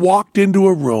 If you walked into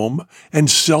a room and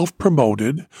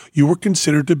self-promoted, you were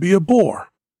considered to be a bore.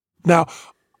 Now,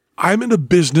 I'm in a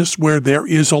business where there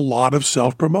is a lot of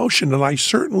self-promotion, and I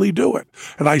certainly do it.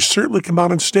 And I certainly come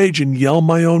out on stage and yell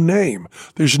my own name.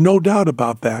 There's no doubt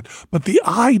about that. But the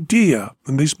idea,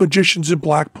 and these magicians in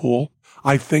Blackpool,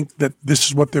 I think that this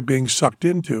is what they're being sucked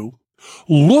into.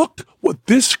 Look what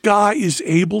this guy is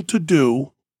able to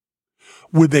do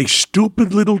with a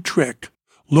stupid little trick.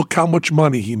 Look how much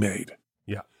money he made.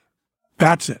 Yeah.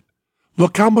 That's it.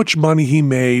 Look how much money he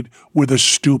made with a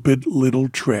stupid little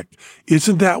trick.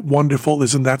 Isn't that wonderful?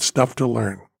 Isn't that stuff to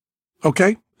learn?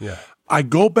 Okay? Yeah. I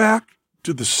go back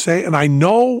to the say, and I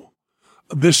know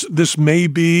this may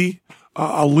be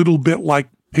a little bit like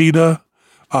PETA,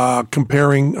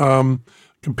 comparing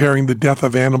the death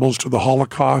of animals to the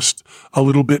Holocaust, a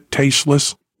little bit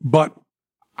tasteless, but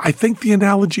I think the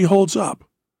analogy holds up.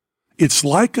 It's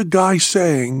like a guy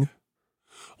saying,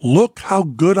 look how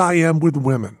good I am with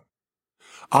women.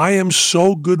 I am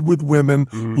so good with women.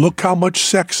 Look how much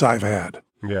sex I've had.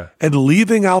 Yeah. And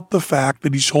leaving out the fact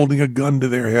that he's holding a gun to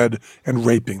their head and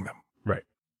raping them. Right.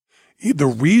 The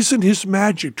reason his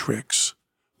magic tricks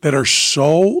that are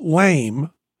so lame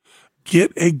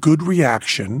get a good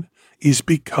reaction is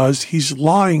because he's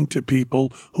lying to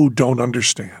people who don't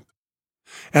understand.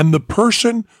 And the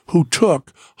person who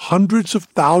took hundreds of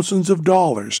thousands of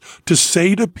dollars to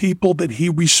say to people that he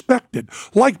respected,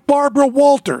 like Barbara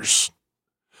Walters,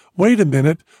 wait a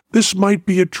minute, this might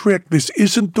be a trick. This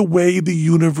isn't the way the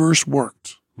universe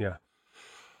works. Yeah.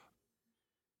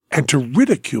 And to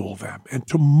ridicule them and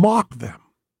to mock them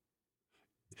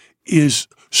is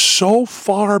so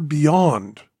far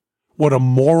beyond what a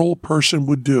moral person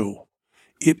would do.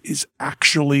 It is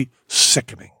actually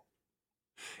sickening.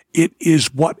 It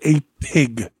is what a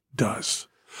pig does.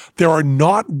 There are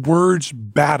not words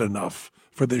bad enough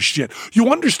for this shit. You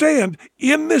understand,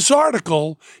 in this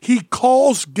article, he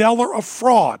calls Geller a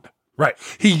fraud. Right.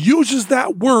 He uses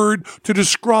that word to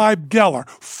describe Geller.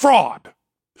 Fraud.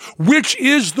 Which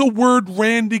is the word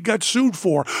Randy got sued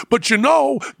for. But you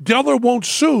know, Geller won't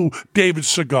sue David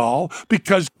Segal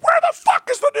because where the fuck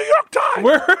is the New York Times?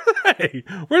 Where are they?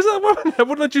 Where's that woman that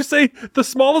would let you say the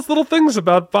smallest little things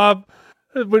about Bob?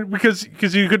 Because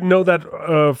you couldn't know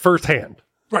that firsthand.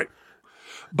 Right.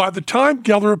 By the time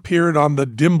Geller appeared on the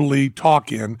Dimbley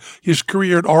Talk-In, his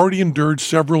career had already endured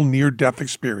several near-death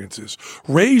experiences.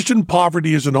 Raised in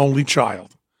poverty as an only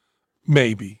child.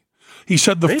 Maybe. He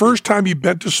said the first time he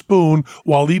bent a spoon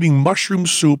while eating mushroom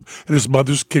soup in his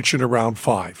mother's kitchen around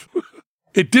 5.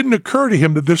 It didn't occur to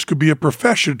him that this could be a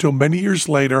profession until many years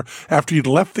later after he'd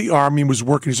left the army and was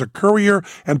working as a courier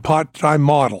and part-time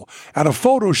model. At a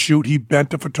photo shoot, he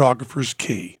bent a photographer's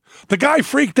key. The guy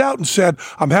freaked out and said,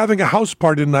 I'm having a house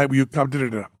party tonight. Will you come?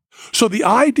 Da-da-da. So the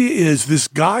idea is this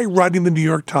guy writing the New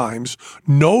York Times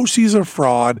knows he's a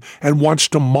fraud and wants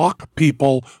to mock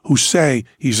people who say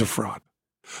he's a fraud.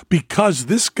 Because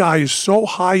this guy is so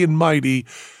high and mighty,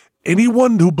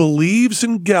 anyone who believes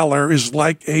in Geller is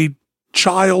like a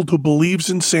child who believes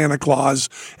in Santa Claus,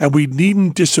 and we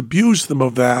needn't disabuse them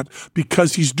of that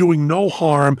because he's doing no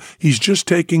harm. He's just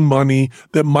taking money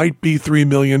that might be $3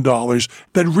 million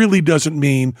that really doesn't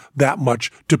mean that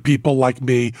much to people like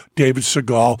me, David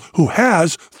Segal, who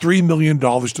has $3 million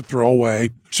to throw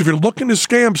away. So if you're looking to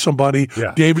scam somebody,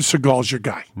 David Segal's your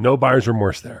guy. No buyer's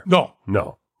remorse there. No.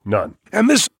 No. None. And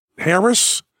this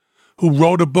Harris, who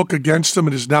wrote a book against him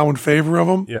and is now in favor of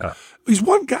him. Yeah. He's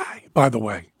one guy, by the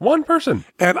way. One person.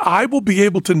 And I will be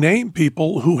able to name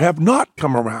people who have not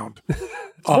come around.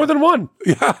 More than one.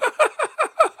 Yeah.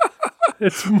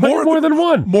 It's more than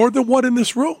one. More than one in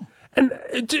this room. And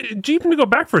even to go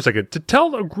back for a second, to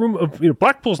tell a room of,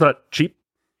 Blackpool's not cheap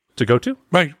to go to.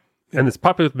 Right. And it's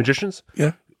popular with magicians.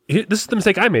 Yeah. This is the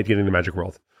mistake I made getting into Magic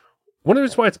World. One of the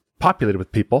reasons why it's populated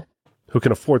with people who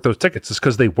can afford those tickets is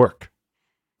because they work.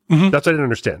 Mm-hmm. That's what I didn't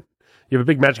understand. You have a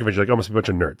big magic convention, like almost a bunch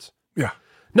of nerds. Yeah.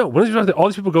 No, one of the reasons why all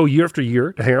these people go year after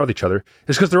year to hang out with each other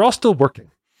is because they're all still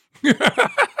working.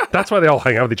 That's why they all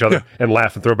hang out with each other and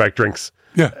laugh and throw back drinks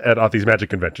at these magic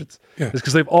conventions. Yeah. It's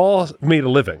because they've all made a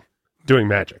living doing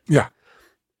magic. Yeah.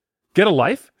 Get a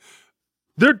life?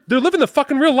 They're living the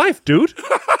fucking real life, dude.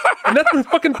 And that's what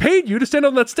fucking paid you to stand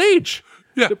on that stage.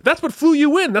 Yeah. That's what flew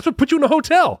you in. That's what put you in a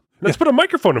hotel. Let's put a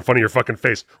microphone in front of your fucking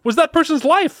face. Was that person's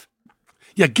life?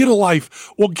 Yeah, get a life.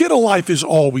 Well, get a life is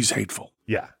always hateful.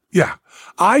 Yeah. Yeah.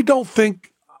 I don't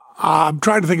think, I'm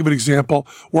trying to think of an example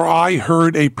where I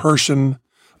heard a person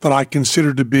that I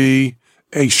consider to be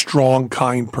a strong,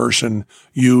 kind person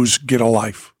use get a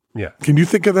life. Yeah. Can you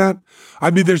think of that?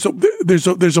 I mean, there's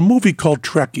a movie called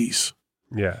Trekkies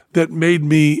Yeah. that made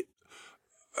me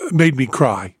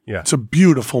cry. Yeah. It's a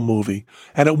beautiful movie.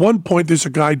 And at one point, there's a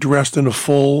guy dressed in a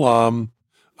full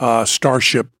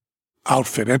starship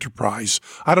outfit, Enterprise.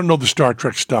 I don't know the Star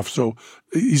Trek stuff, so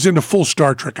he's in a full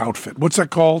Star Trek outfit. What's that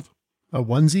called? A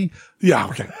onesie? Yeah,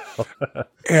 okay.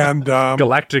 And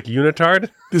Galactic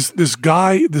Unitard? this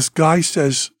guy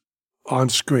says on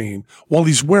screen, while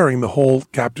he's wearing the whole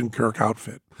Captain Kirk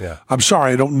outfit, Yeah. I'm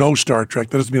sorry, I don't know Star Trek.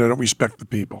 That doesn't mean I don't respect the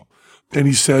people. And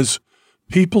he says,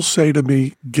 people say to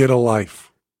me, get a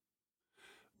life.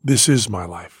 This is my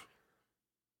life.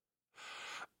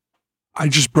 I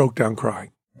just broke down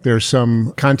crying. There's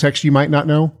some context you might not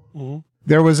know. Mm-hmm.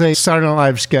 There was a Saturday Night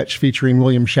Live sketch featuring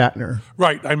William Shatner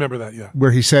Right, I remember that, yeah. where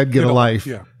he said, get a life.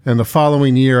 Yeah. And the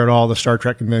following year at all the Star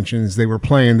Trek conventions, they were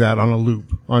playing that on a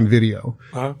loop on video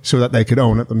so that they could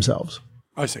own it themselves.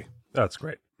 I see. That's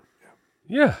great.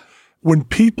 Yeah. When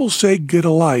people say get a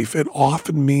life, it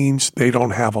often means they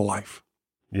don't have a life.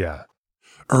 Yeah.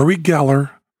 Uri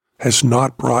Geller has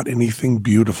not brought anything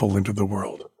beautiful into the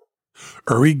world.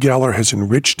 Uri Geller has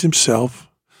enriched himself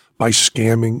by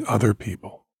scamming other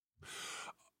people.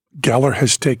 Geller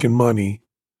has taken money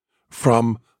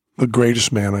from the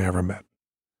greatest man I ever met.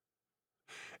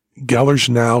 Geller's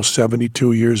now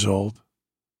 72 years old.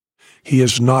 He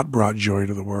has not brought joy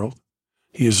to the world.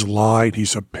 He has lied.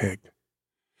 He's a pig.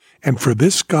 And for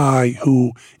this guy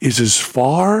who is as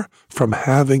far from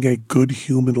having a good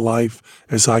human life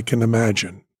as I can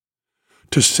imagine,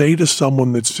 to say to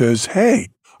someone that says, hey,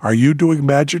 are you doing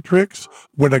magic tricks?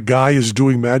 When a guy is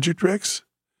doing magic tricks,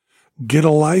 get a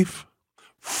life?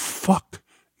 Fuck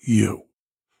you.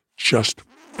 Just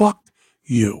fuck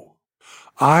you.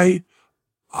 I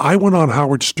went on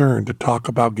Howard Stern to talk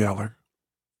about Geller,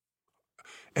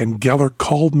 and Geller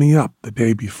called me up the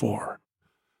day before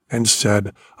and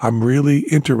said, I'm really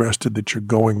interested that you're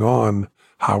going on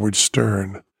Howard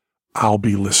Stern. I'll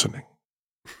be listening.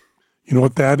 You know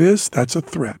what that is? That's a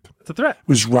threat. It's a threat. It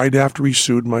was right after he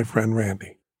sued my friend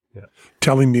Randy,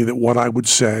 telling me that what I would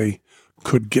say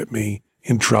could get me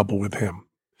in trouble with him.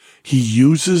 He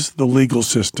uses the legal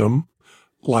system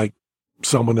like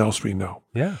someone else we know.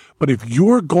 Yeah. But if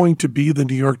you're going to be the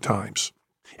New York Times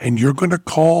and you're going to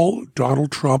call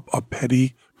Donald Trump a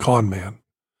petty con man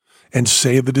and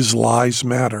say that his lies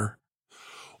matter,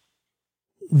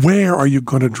 where are you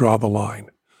going to draw the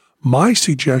line? My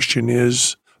suggestion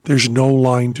is there's no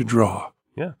line to draw.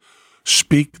 Yeah.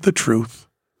 Speak the truth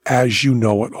as you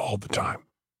know it all the time.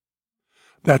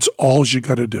 That's all you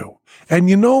got to do. And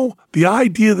you know, the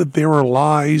idea that there are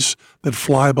lies that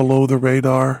fly below the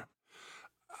radar,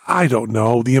 I don't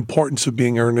know. The importance of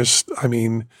being earnest. I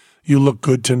mean, you look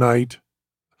good tonight.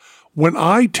 When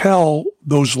I tell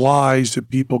those lies that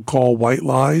people call white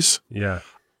lies,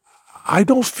 I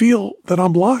don't feel that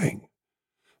I'm lying.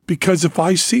 Because if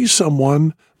I see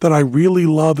someone that I really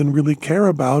love and really care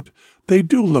about, they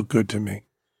do look good to me.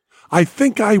 I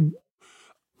think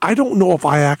I don't know if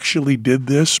I actually did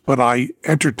this, but I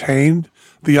entertained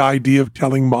the idea of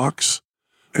telling Mox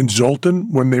and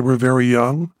Zoltan when they were very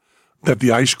young that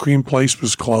the ice cream place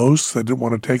was closed. They didn't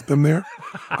want to take them there.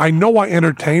 I know I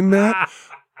entertained that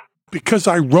because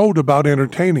I wrote about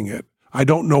entertaining it. I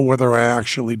don't know whether I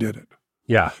actually did it.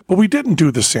 Yeah. But we didn't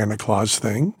do the Santa Claus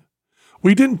thing.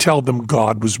 We didn't tell them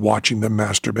God was watching them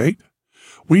masturbate.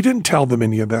 We didn't tell them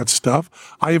any of that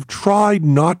stuff. I have tried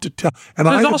not to tell. And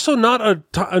there's also not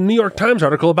a New York Times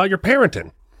article about your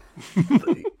parenting.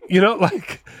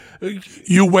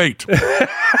 You wait.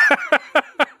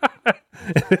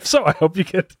 If so, I hope you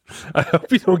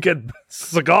don't get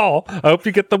Segal. I hope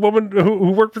you get the woman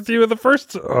who worked with you in the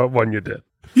first one you did.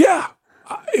 Yeah.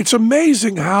 It's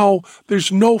amazing how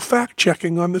there's no fact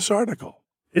checking on this article.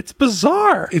 It's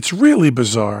bizarre. It's really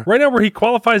bizarre. Right now where he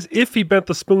qualifies if he bent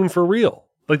the spoon for real.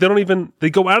 Like they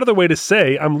go out of their way to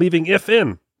say, I'm leaving if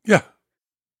in. Yeah.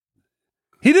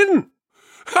 He didn't.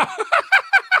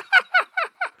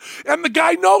 And the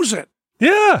guy knows it.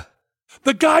 Yeah.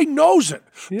 The guy knows it.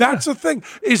 Yeah. That's the thing.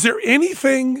 Is there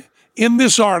anything in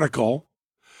this article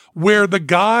where the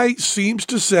guy seems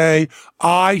to say,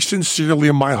 I sincerely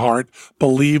in my heart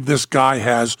believe this guy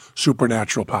has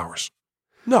supernatural powers?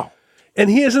 No. And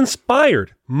he has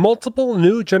inspired multiple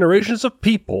new generations of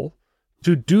people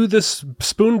to do this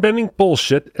spoon-bending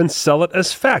bullshit and sell it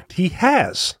as fact. He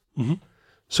has. Mm-hmm.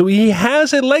 So he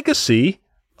has a legacy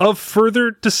of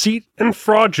further deceit and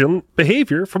fraudulent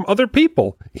behavior from other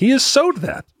people. He has sowed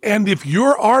that. And if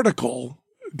your article,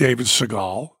 David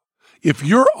Segal,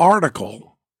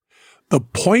 the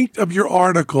point of your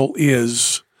article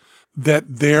is that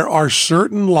there are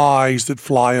certain lies that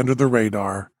fly under the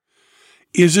radar,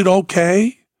 is it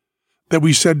okay that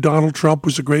we said Donald Trump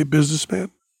was a great businessman?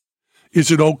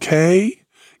 Is it okay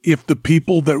if the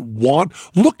people that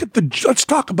let's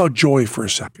talk about Joy for a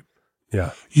second.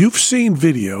 Yeah. You've seen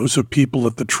videos of people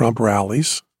at the Trump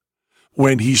rallies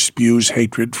when he spews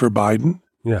hatred for Biden.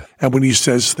 Yeah. And when he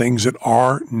says things that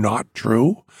are not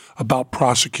true about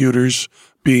prosecutors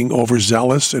being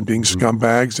overzealous and being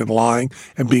scumbags and lying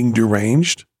and being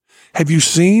deranged. Have you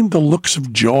seen the looks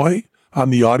of joy on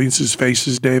the audience's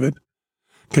faces, David?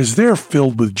 Because they're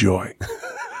filled with joy.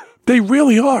 They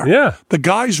really are. Yeah. The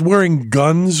guys wearing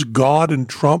guns, God, and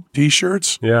Trump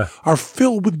T-shirts are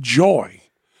filled with joy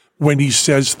when he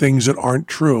says things that aren't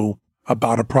true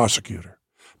about a prosecutor.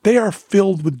 They are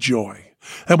filled with joy.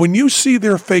 And when you see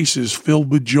their faces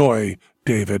filled with joy,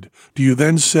 David, do you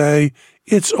then say,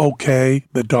 it's okay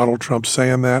that Donald Trump's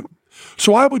saying that?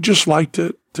 So I would just like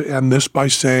to end this by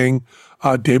saying,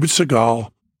 David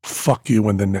Segal, fuck you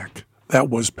in the neck. That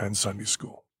was Penn Sunday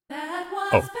School.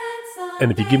 Oh,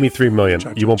 and if you give me $3 million,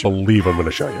 you won't believe I'm going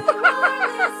to show you.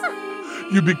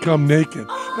 You become naked.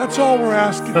 That's all we're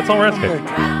asking. That's all we're asking.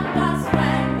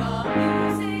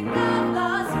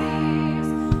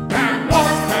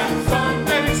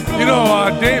 You know,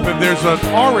 David, there's an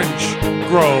orange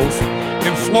grove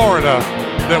in Florida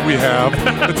that we have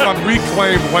that's on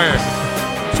reclaimed land.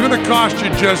 It's going to cost you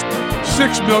just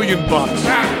 $6 million.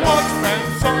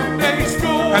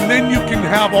 And then you can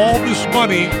have all this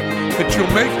money that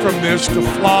you'll make from this to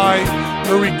fly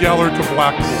Uri Geller to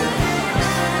Blackpool.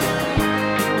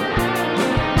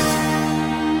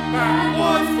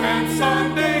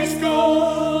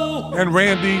 And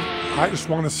Randy, I just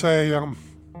want to say,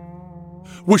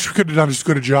 wish we could have done as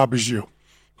good a job as you.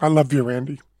 I love you,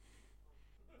 Randy.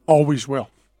 Always will.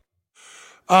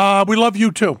 We love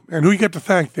you too. And who you get to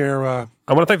thank there? I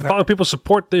want to thank the following people who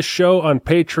support this show on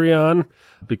Patreon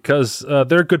because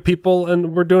they're good people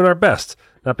and we're doing our best,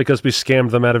 not because we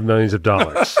scammed them out of millions of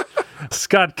dollars.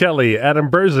 Scott Kelly,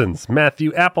 Adam Berzins,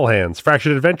 Matthew Applehands,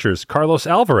 Fractured Adventures, Carlos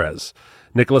Alvarez,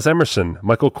 Nicholas Emerson,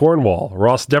 Michael Cornwall,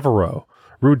 Ross Devereaux,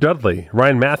 Rue Dudley,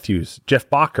 Ryan Matthews, Jeff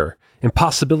Bacher,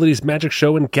 Impossibilities Magic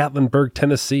Show in Gatlinburg,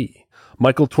 Tennessee,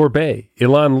 Michael Torbay,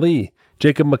 Ilan Lee,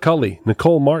 Jacob McCulley,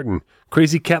 Nicole Martin,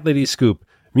 Crazy Cat Lady Scoop,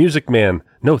 Music Man,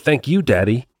 No Thank You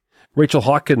Daddy, Rachel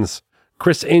Hawkins,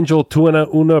 Chris Angel Tuena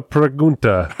Una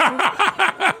Pregunta.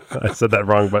 I said that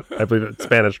wrong, but I believe it's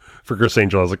Spanish for Chris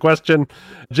Angel as a question.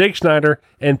 Jake Schneider,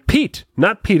 and Pete,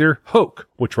 not Peter, Hoke,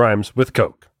 which rhymes with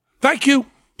Coke. Thank you.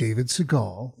 David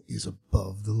Segal is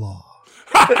above the law.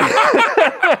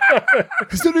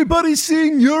 Has anybody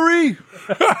seen Yuri?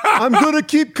 I'm going to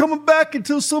keep coming back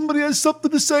until somebody has something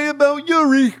to say about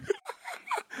Yuri.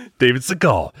 David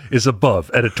Segal is above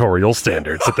editorial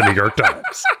standards at the New York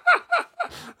Times.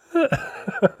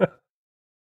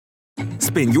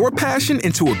 Spin your passion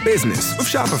into a business with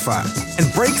Shopify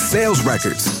and break sales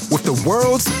records with the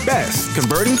world's best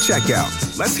converting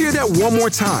checkout. Let's hear that one more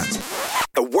time.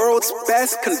 The world's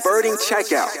best converting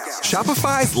checkout.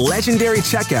 Shopify's legendary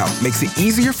checkout makes it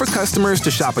easier for customers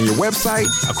to shop on your website,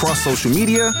 across social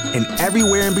media, and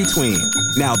everywhere in between.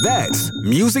 Now that's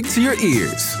music to your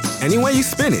ears. Any way you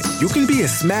spin it, you can be a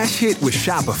smash hit with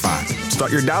Shopify.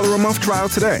 Start your $1 a month trial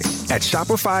today at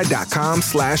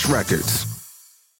shopify.com/records.